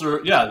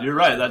closer. Yeah, you're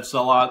right. That's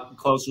a lot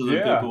closer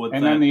than people would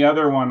think. And then the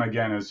other one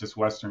again is just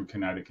Western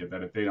Connecticut.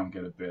 That if they don't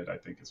get a bid, I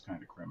think is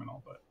kind of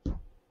criminal, but.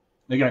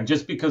 Again,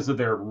 just because of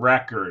their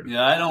record,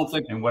 I don't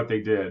think, and what they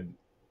did,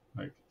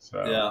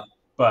 Yeah,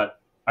 but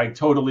I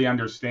totally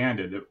understand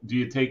it.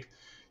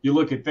 You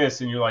look at this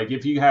and you're like,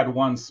 if you had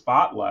one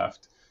spot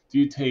left, do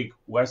you take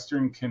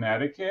Western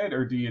Connecticut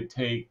or do you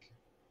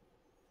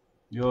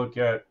look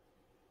at,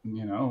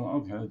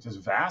 okay, just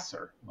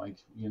Vassar,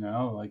 you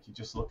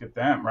just look at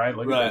them, right?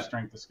 Look at their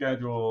strength of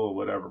schedule,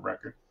 whatever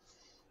record,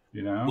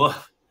 Well,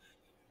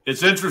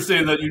 it's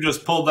interesting that you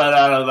just pulled that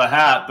out of the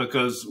hat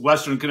because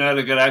Western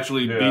Connecticut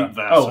actually beat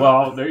Vassar. Oh,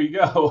 well, there you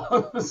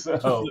go.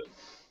 So,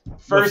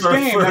 first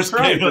game of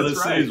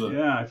the season.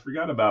 Yeah, I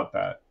forgot about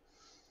that.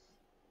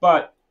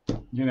 But, so.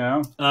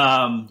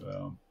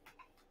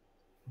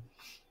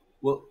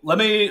 Well, let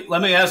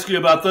me ask you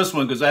about this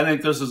one because I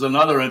think this is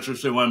another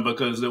interesting one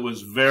because it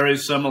was very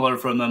similar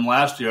from them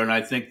last year, and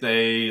I think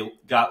they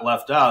got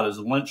left out is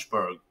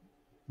Lynchburg.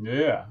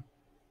 Yeah.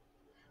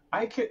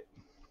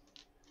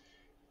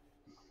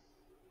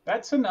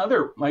 That's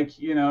another,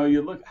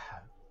 you look.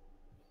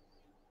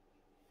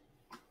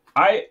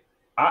 I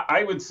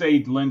would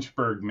say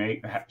Lynchburg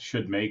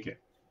should make it.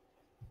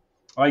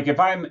 Like if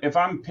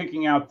I'm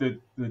picking out the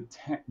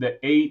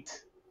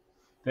eight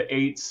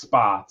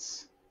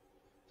spots,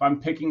 if I'm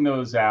picking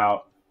those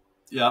out,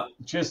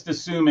 just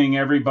assuming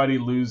everybody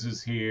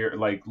loses here,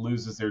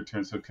 loses their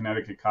turn. So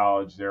Connecticut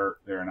College, they're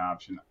an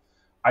option.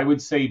 I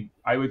would say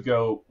I would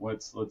go.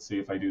 Let's see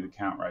if I do the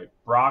count right.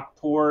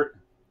 Brockport.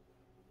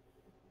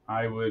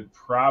 I would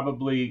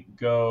probably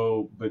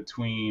go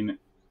between.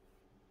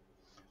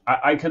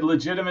 I could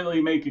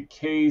legitimately make a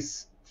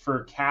case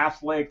for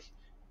Catholic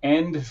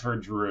and for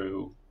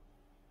Drew.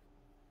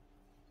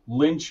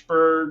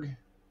 Lynchburg.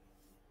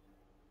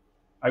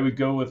 I would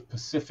go with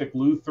Pacific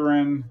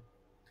Lutheran.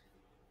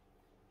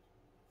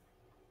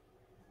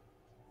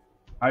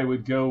 I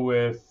would go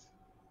with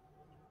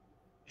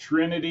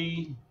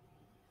Trinity.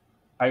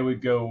 I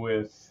would go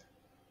with.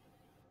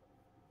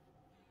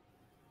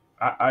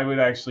 I would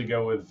actually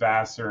go with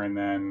Vassar, and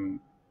then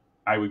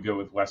I would go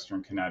with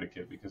Western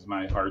Connecticut because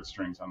my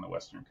heartstrings on the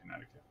Western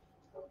Connecticut.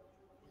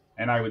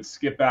 And I would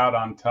skip out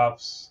on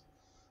Tufts.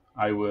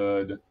 I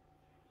would,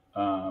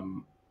 that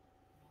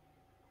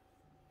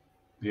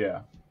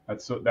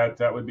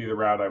would be the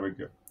route I would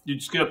go.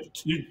 You'd skip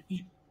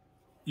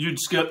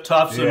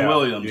Tufts and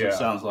Williams. It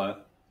sounds like,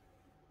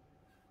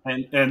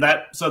 and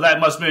that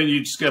must mean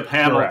you'd skip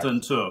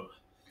Hamilton too.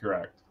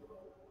 Correct.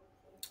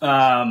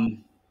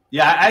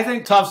 Yeah, I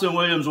think Tufts and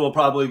Williams will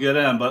probably get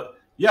in, but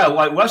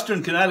like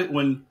Western Connecticut,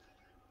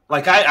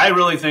 I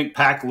really think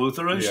Pac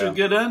Lutheran should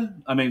get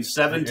in. I mean,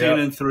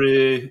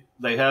 17-3,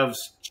 they have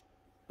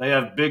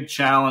big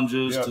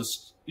challenges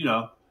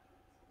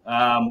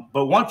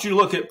but once you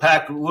look at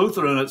Pac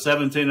Lutheran at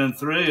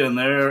 17-3, and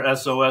their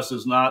SOS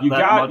is not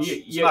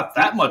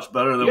that much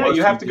better than. Yeah,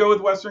 you have to go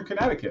with Western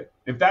Connecticut.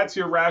 If that's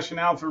your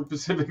rationale for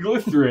Pacific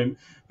Lutheran,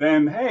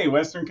 then hey,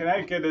 Western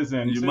Connecticut is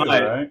in too,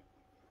 right?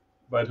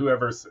 But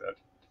whoever said.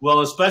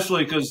 Well,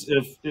 especially because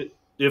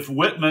if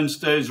Whitman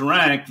stays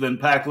ranked, then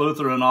Pac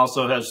Lutheran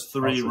also has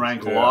 3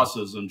 ranked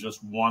losses and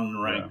just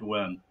 1 ranked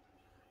win.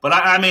 But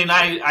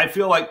I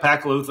feel like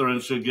Pac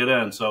Lutheran should get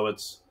in, so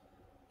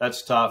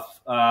that's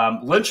tough.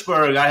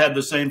 Lynchburg, I had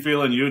the same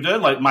feeling you did.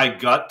 Like my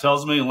gut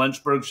tells me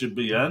Lynchburg should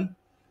be in,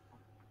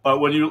 but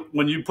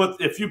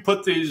if you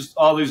put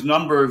all these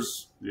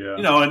numbers,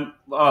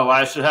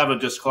 I should have a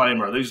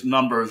disclaimer. These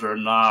numbers are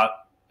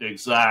not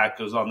exact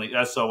because on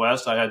the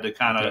SOS I had to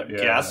kind of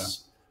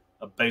guess.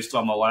 Based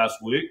on the last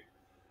week.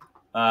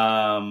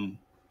 But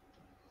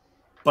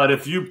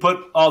if you put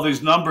all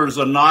these numbers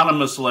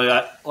anonymously,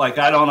 I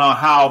don't know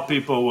how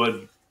people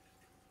would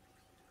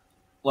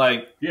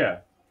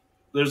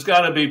there's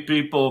got to be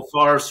people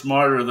far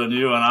smarter than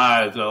you and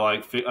I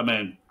to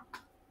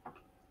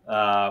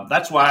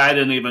that's why I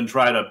didn't even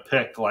try to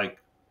pick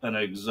an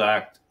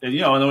exact, and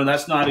when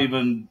that's not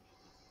even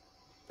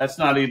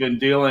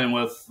dealing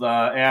with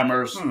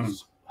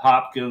Amherst,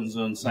 Hopkins,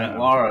 and St.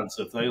 Lawrence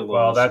if they lose.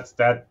 Well,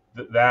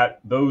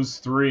 those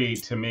 3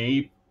 to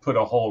me put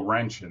a whole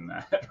wrench in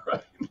that,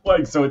 right?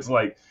 So it's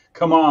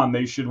come on,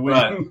 they should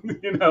win,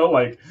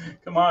 right.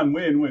 Come on,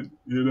 win,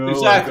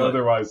 exactly.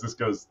 Otherwise this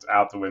goes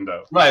out the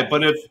window. Right,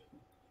 but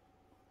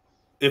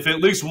if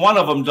at least one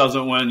of them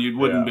doesn't win, you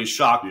wouldn't be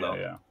shocked, though.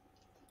 Yeah.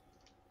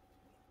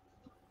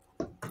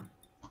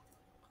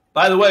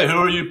 By the way, who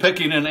are you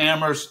picking in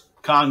Amherst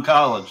Con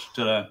College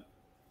today?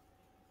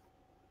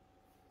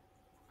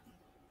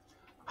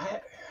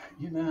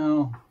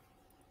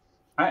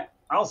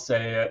 I'll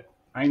say it.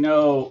 I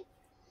know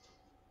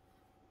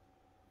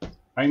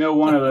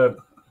one of the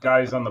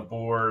guys on the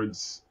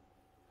boards,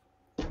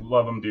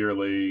 love him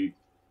dearly.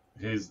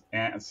 His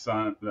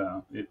son,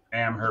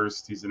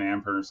 Amherst, he's an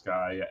Amherst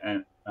guy,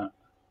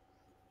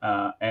 and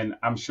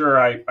I'm sure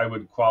I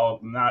would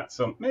qualify, not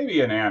so,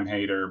 maybe an Am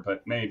hater,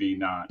 but maybe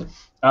not.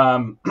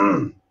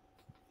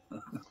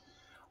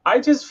 I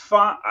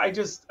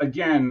just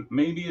again,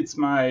 maybe it's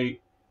my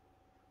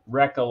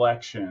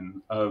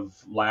recollection of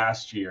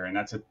last year, and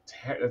that's a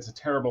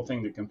terrible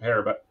thing to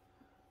compare, but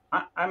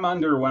I'm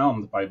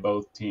underwhelmed by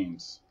both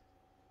teams,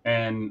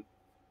 and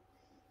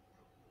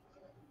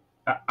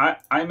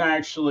I'm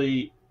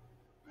actually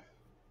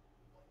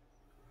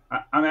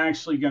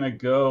going to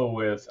go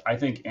with, I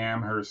think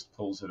Amherst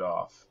pulls it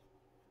off,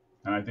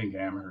 and I think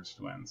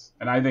Amherst wins,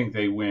 and I think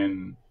they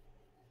win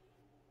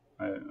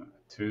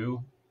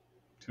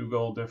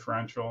 2-goal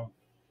differential.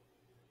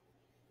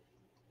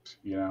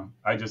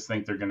 I just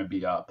think they're going to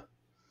be up,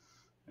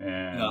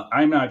 and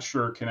I'm not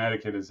sure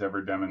Connecticut has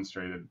ever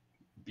demonstrated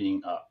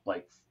being up,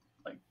 like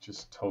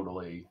just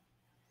totally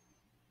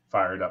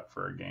fired up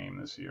for a game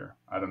this year.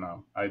 I don't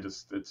know.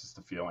 It's just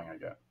a feeling I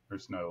get.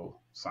 There's no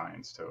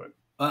signs to it.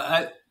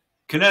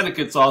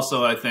 Connecticut's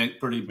also, I think,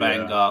 pretty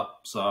banged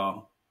up.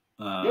 So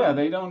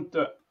they don't.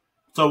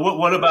 So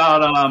what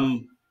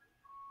about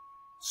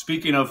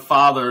speaking of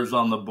fathers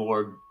on the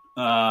board?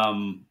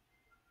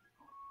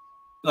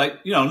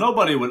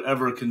 Nobody would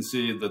ever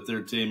concede that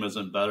their team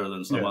isn't better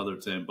than some other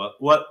team. But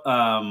what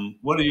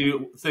do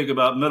you think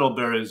about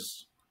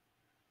Middlebury's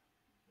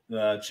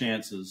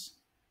chances?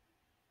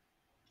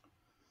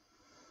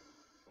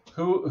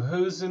 Who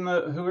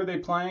are they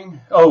playing?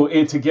 Oh,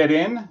 to get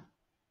in?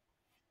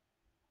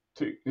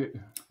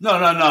 No.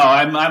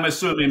 I'm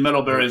assuming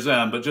Middlebury's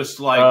in, but just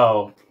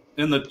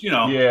in the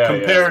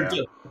compared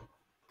to,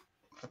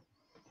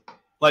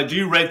 like, do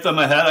you rate them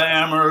ahead of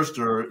Amherst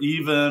or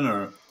even,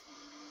 or?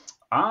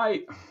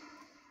 I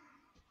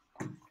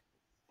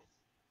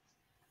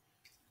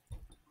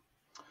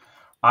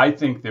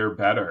think they're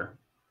better.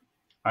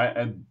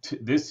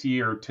 This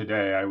year,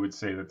 today, I would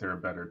say that they're a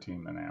better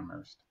team than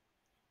Amherst.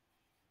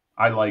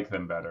 I like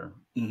them better.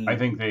 Mm-hmm. I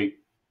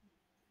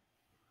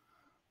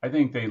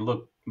think they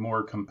look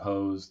more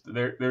composed.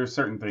 There are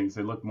certain things.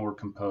 They look more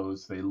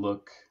composed. They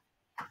look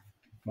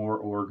more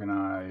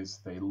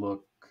organized. They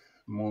look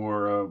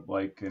more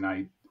like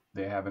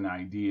they have an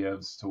idea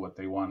as to what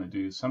they want to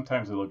do.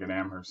 Sometimes I look at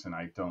Amherst and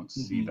I don't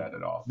see that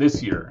at all.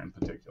 This year in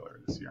particular.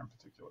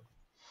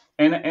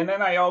 And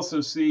then I also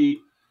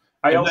see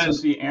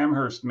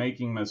Amherst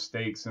making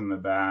mistakes in the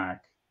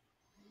back.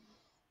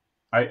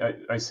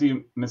 I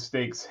see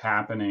mistakes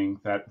happening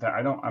that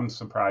I'm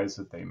surprised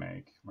that they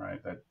make,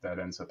 right? That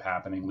ends up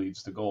happening,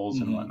 leads to goals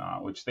and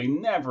whatnot, which they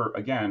never,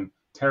 again,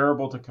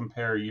 terrible to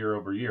compare year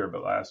over year,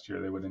 but last year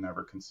they would have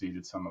never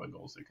conceded some of the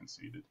goals they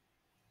conceded.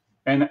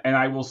 And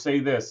I will say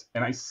this,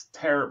 and it's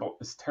terrible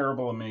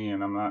of me,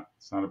 and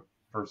it's not a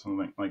personal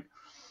thing, like,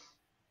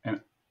 and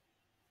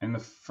the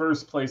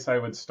first place I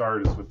would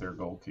start is with their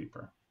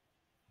goalkeeper.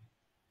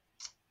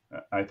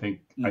 I think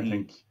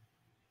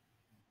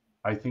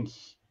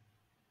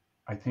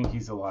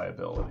he's a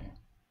liability.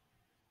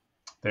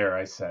 There,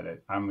 I said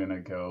it. I'm going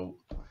to go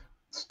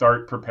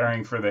start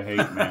preparing for the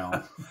hate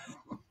mail.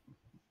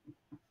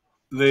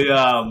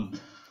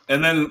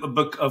 And then,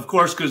 of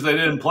course, because they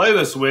didn't play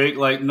this week,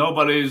 like,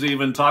 nobody's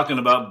even talking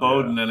about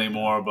Bowdoin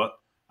anymore. But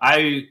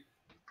I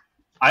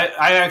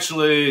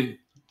actually,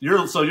 you're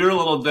a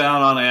little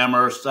down on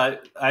Amherst.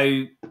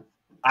 I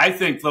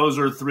think those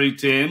are three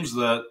teams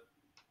that,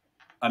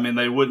 I mean,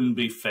 they wouldn't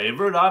be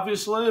favored,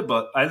 obviously,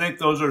 but I think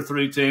those are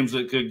three teams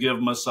that could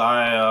give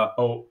Messiah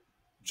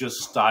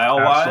just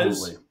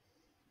style-wise.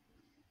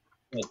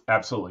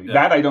 Absolutely. Yeah.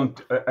 That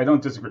I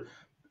don't disagree.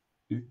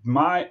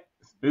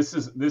 This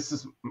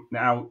is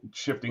now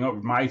shifting over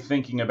my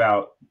thinking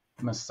about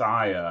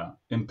Messiah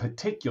in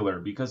particular,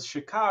 because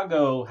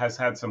Chicago has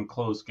had some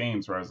close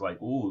games where I was like,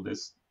 ooh,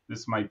 this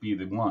might be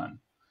the one,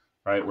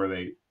 right,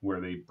 where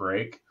they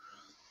break.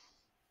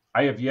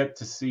 I have yet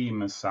to see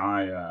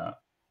Messiah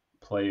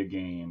play a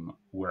game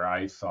where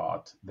I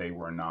thought they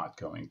were not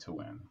going to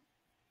win.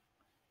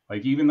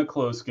 Like, even the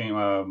close game,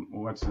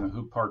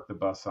 who parked the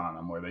bus on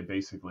them, where they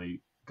basically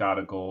got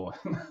a goal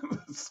and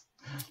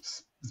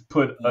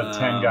put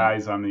 10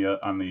 guys on the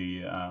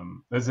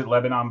is it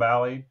Lebanon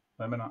Valley?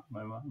 Lebanon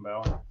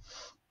Valley?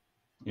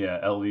 Yeah,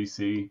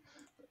 LVC.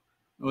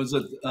 Was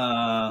it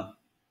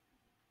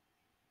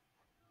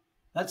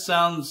that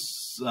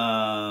sounds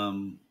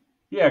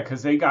yeah,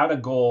 because they got a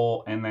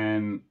goal and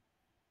then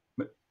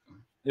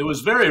it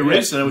was very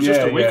recent. It was just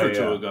a week or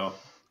two ago.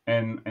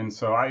 And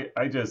so I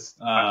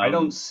just I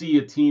don't see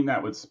a team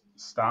that would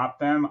stop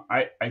them.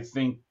 I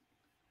think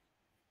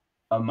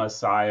a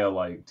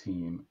Messiah-like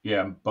team.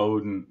 Yeah,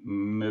 Bowdoin,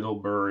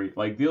 Middlebury,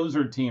 like those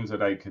are teams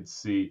that I could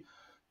see,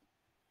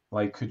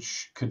 like could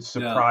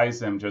surprise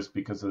them just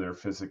because of their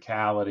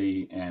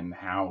physicality and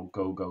how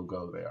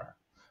go they are.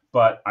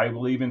 But I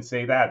will even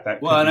say that could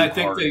be hard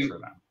for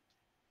them.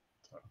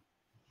 So.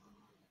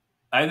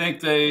 I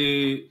think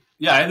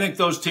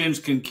those teams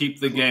can keep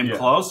the game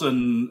close,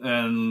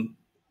 and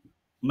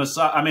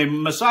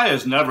Messiah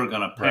is never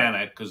going to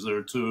panic because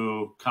they're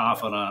too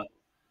confident.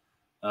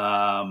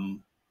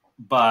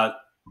 But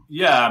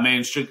yeah, I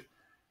mean,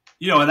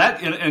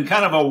 in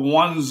kind of a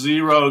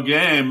 1-0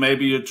 game,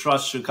 maybe you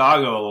trust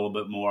Chicago a little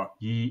bit more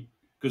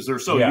because they're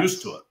so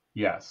used to it.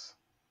 Yes,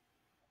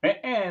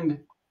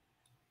 and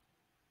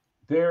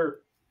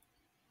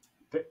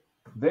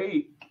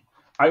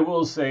I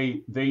will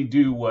say they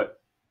do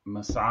what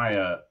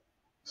Messiah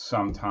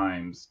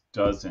sometimes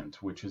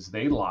doesn't, which is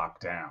they lock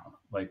down.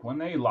 Like when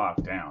they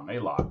lock down.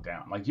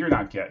 Like you're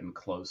not getting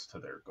close to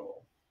their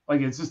goal.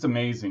 Like it's just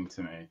amazing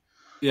to me.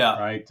 Yeah.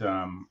 Right.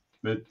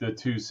 The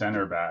two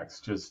center backs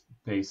just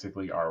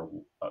basically are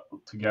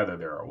together.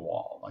 They're a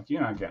wall. Like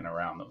you're not getting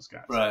around those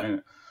guys.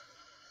 Right.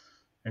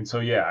 And so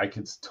yeah, I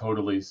could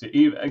totally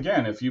see.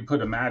 Again, if you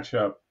put a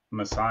matchup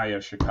Messiah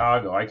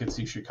Chicago, I could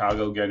see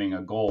Chicago getting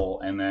a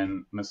goal and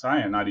then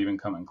Messiah not even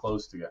coming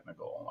close to getting a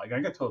goal. Like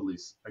I could totally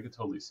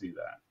see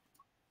that.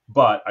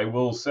 But I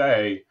will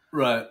say,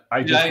 right.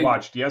 I just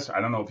watched yesterday.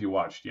 I don't know if you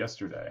watched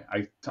yesterday.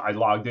 I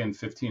logged in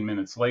 15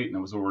 minutes late and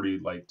it was already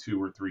like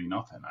 2 or 3-0.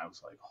 I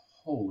was like,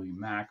 holy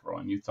mackerel!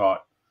 And you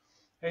thought,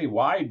 hey,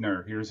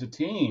 Widener, here's a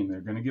team.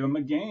 They're going to give them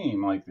a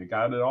game. Like they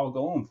got it all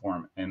going for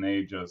them, and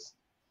they just,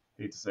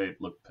 hate to say it,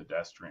 looked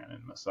pedestrian.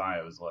 And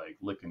Messiah was like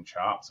licking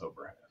chops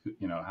over,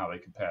 how they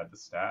could pad the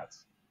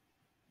stats.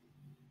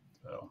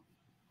 So,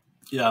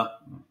 yeah.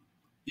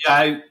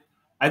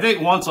 I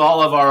think once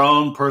all of our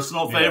own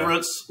personal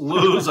favorites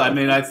lose, I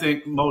mean, I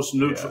think most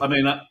neutral. Yeah. I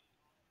mean,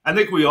 I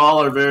think we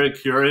all are very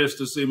curious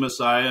to see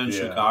Messiah in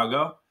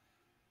Chicago.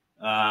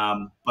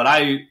 But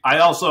I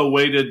also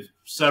waited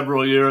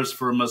several years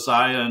for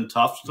Messiah and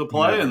Tufts to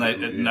play, and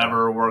it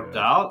never worked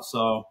out.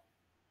 So,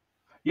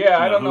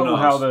 I don't know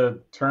how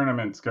the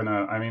tournament's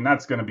gonna. I mean,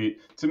 that's gonna be,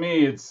 to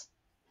me, it's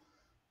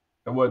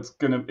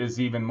is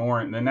even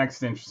more. The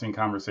next interesting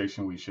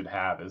conversation we should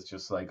have is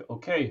just like,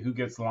 okay, who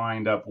gets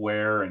lined up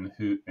where and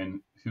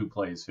who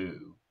plays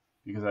who,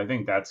 because I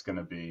think that's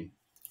gonna be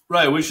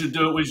right. We should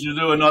do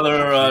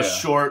another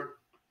short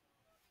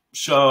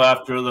show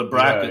after the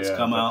brackets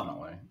come out.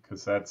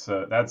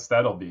 Because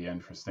that'll be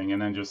interesting,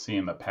 and then just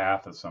seeing the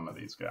path of some of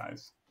these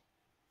guys.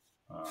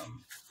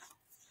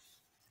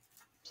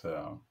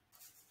 So,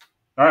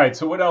 all right.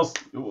 So what else?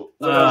 What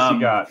else you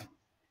got?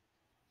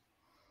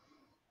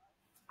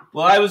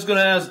 Well, I was going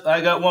to ask.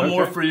 I got one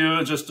more for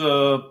you. Just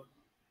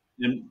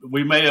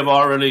we may have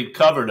already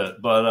covered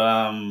it,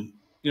 but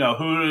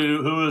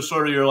who is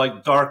sort of your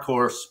like dark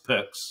horse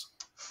picks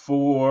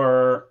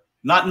for?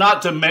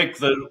 Not to make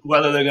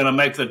whether they're going to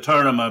make the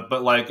tournament,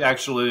 but like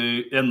actually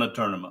in the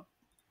tournament.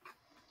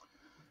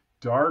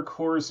 Dark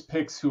horse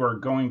picks who are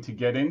going to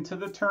get into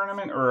the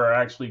tournament or are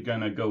actually going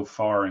to go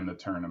far in the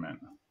tournament?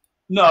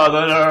 No,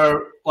 that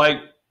are like,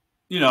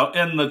 in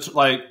the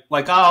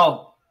like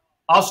I'll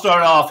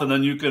start off and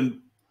then you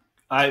can.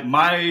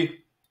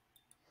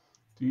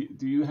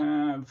 Do you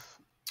have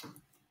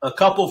a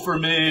couple for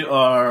me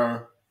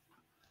are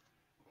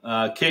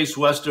Case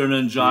Western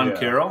and John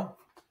Carroll,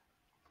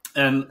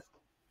 and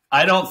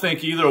I don't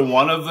think either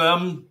one of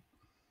them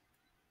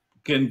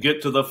can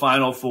get to the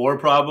Final Four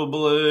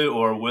probably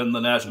or win the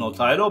national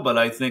title, but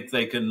I think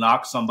they can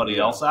knock somebody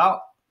else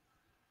out.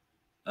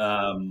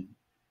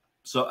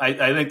 So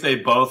I think they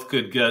both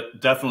could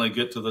definitely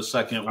get to the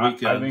second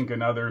weekend. I think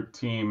another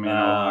team in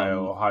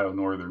Ohio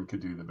Northern could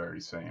do the very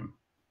same.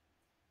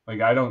 Like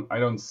I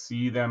don't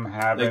see them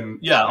having.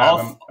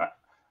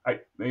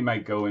 They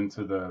might go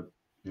into the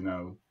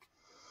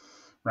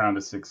round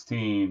of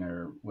 16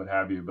 or what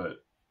have you,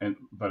 but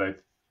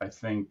I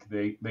think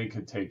they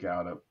could take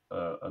out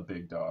a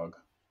big dog.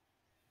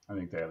 I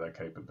think they have that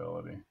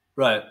capability.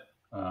 Right.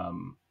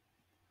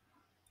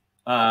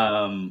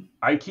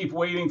 I keep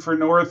waiting for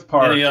North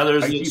Park. Any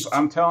others?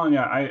 I'm telling you,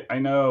 I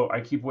know.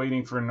 I keep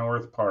waiting for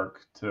North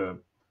Park to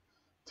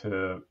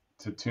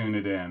tune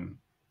it in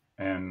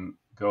and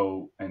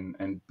go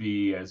and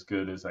be as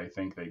good as I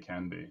think they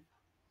can be.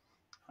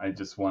 I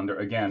just wonder,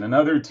 again,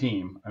 another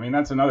team. I mean,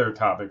 that's another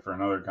topic for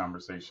another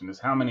conversation, is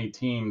how many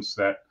teams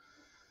that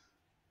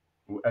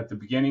at the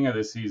beginning of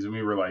the season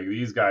we were like,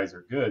 these guys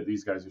are good,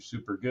 these guys are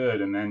super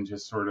good, and then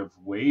just sort of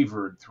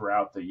wavered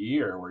throughout the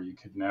year where you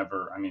could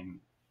never, I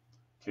mean,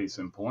 case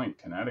in point,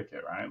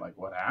 Connecticut, right? Like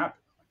what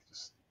happened? Like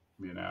just,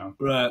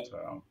 Right.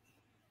 So.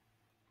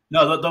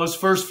 No, those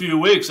first few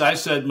weeks, I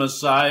said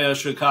Messiah,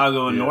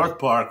 Chicago, and North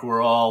Park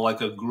were all like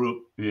a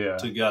group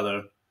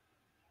together.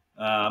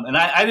 And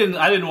I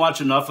didn't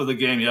watch enough of the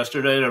game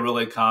yesterday to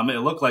really comment.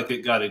 It looked like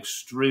it got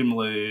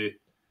extremely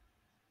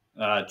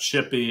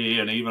chippy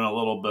and even a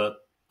little bit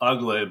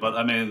ugly. But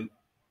I mean,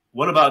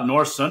 What about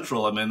North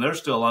Central? I mean, they're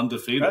still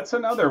undefeated. That's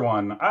another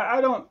one.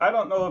 I don't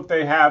know if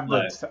they have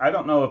the. I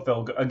don't know if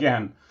they'll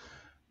again.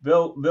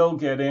 They'll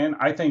get in.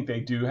 I think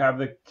they do have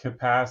the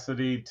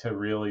capacity to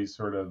really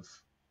sort of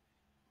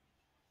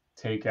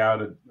take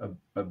out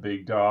a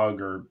big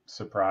dog or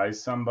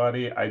surprise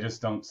somebody. I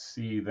just don't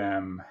see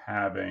them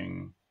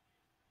having.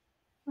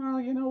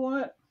 Well, you know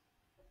what?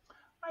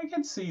 I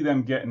can see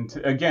them getting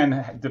to.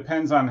 Again,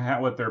 depends on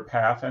what their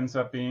path ends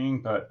up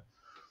being, but.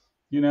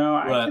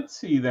 I could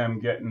see them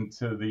getting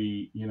to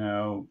the,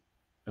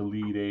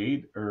 Elite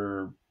Eight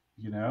or,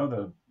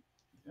 I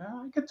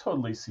could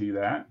totally see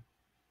that.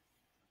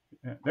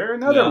 They're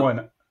another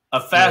one. A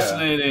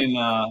fascinating,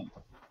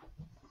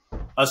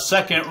 a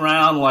second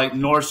round like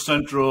North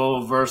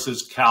Central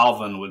versus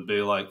Calvin would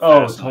be like.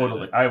 Oh,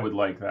 totally. I would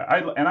like that.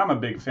 And I'm a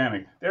big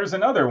fan. There's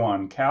another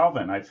one.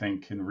 Calvin, I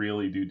think, can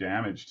really do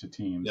damage to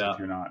teams if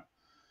you're not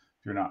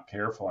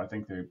careful. I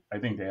think they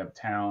have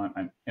talent,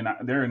 and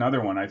they're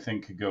another one I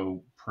think could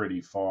go pretty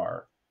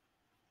far.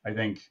 I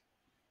think.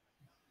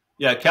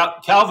 Yeah,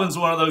 Calvin's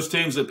one of those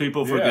teams that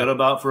people forget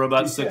about for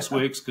about 6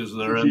 weeks because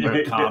they're in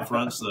their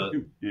conference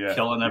that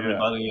killing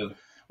everybody. Yeah.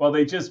 Well,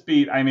 they just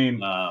beat. I mean,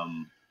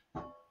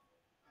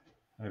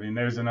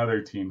 there's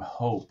another team,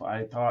 Hope.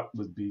 I thought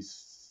would be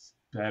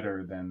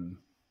better than.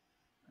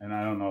 And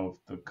I don't know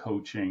if the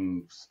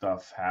coaching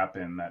stuff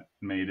happened that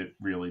made it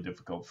really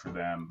difficult for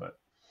them, but.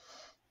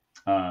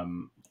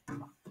 I've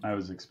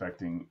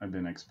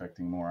been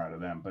expecting more out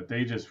of them, but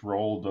they just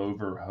rolled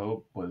over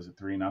Hope. Was it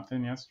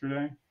 3-0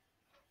 yesterday?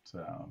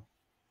 So,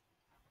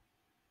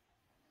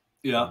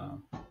 yeah,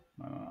 I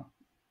don't know,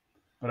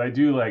 but I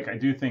do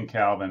think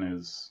Calvin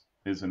is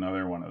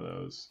another one of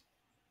those.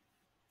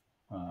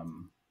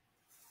 I'm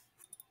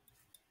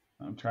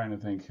trying to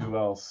think who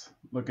else.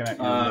 Looking at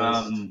your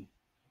list.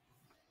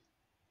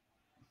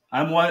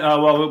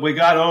 Well, we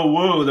got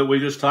Owu that we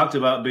just talked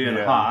about being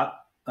hot.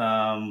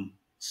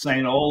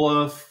 St.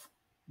 Olaf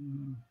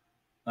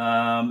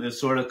is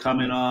sort of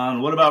coming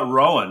on. What about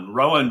Rowan?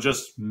 Rowan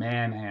just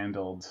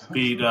manhandled.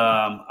 Beat.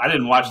 I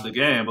didn't watch the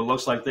game, but it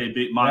looks like they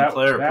beat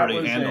Montclair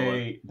pretty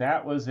handily.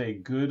 That was a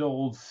good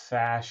old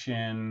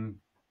fashioned,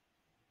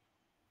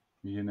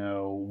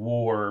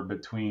 war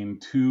between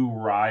two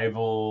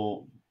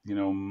rival,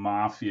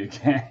 mafia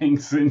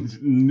gangs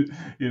in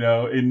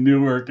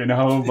Newark and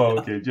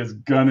Hoboken,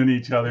 just gunning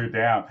each other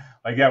down.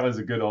 Like that was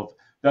a good old.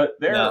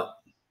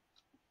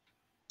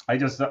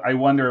 I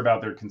wonder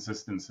about their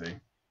consistency.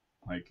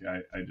 That's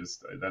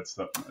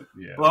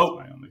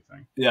my only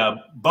thing. Yeah,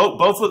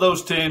 both of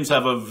those teams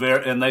have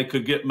and they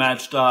could get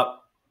matched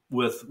up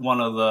with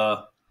one of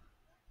the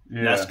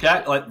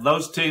NESCAC. Like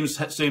those teams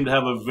seem to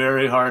have a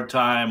very hard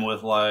time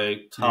with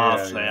like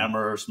Tufts,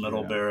 Amherst,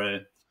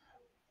 Middlebury,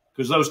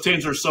 because those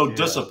teams are so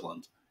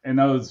disciplined. And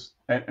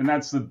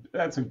that's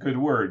a good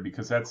word,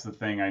 because that's the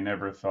thing I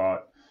never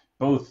thought.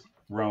 Both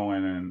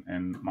Rowan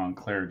and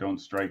Montclair don't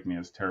strike me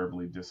as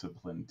terribly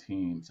disciplined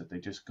teams, that they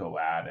just go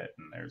at it,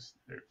 and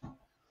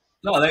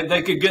no,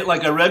 they could get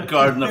like a red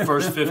card in the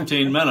first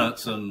 15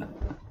 minutes, and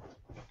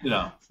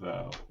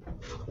So,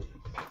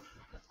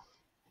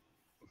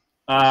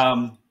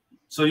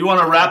 so you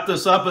want to wrap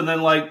this up and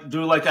then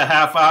do a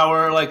half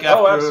hour after?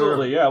 Oh,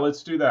 absolutely, yeah,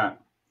 let's do that.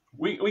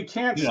 We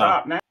can't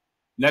stop now.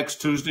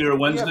 Next Tuesday or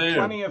Wednesday. We have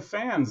plenty of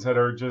fans that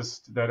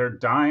are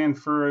dying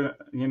for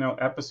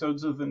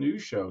episodes of the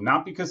news show.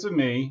 Not because of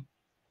me,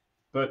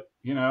 but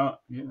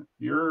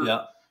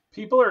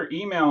people are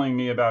emailing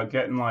me about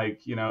getting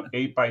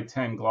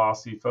 8x10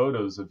 glossy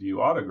photos of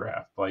you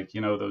autographed,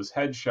 those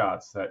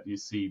headshots that you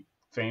see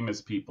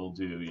famous people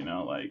do.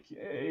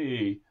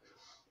 Hey,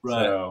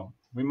 right. So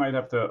we might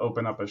have to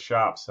open up a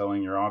shop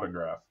selling your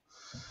autograph.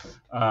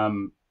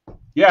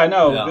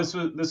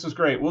 This was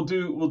great.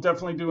 We'll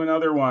definitely do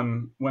another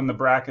one when the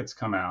brackets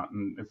come out,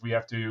 and if we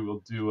have to,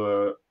 we'll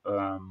do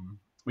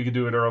we could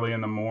do it early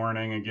in the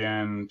morning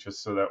again,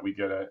 just so that we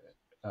get a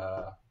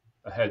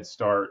head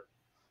start.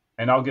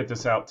 And I'll get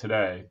this out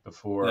today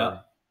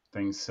before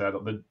things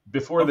settle,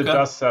 before the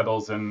dust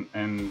settles, and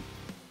maybe.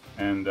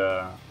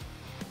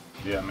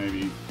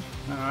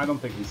 No, I don't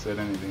think he said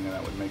anything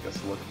that would make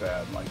us look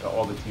bad, like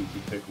all the teams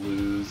we pick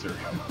lose, or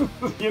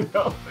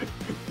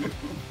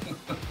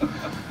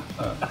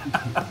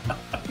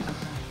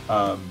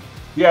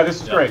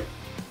this is great,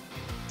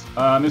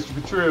 Mr.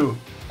 Petrou.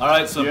 All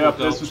right, SimpleCoach.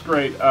 This was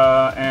great,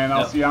 and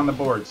I'll see you on the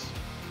boards.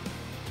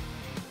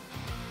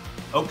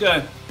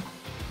 Okay.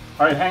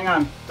 All right, hang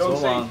on.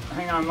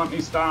 Hang on. Let me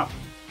stop.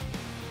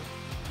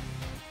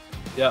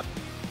 Yep.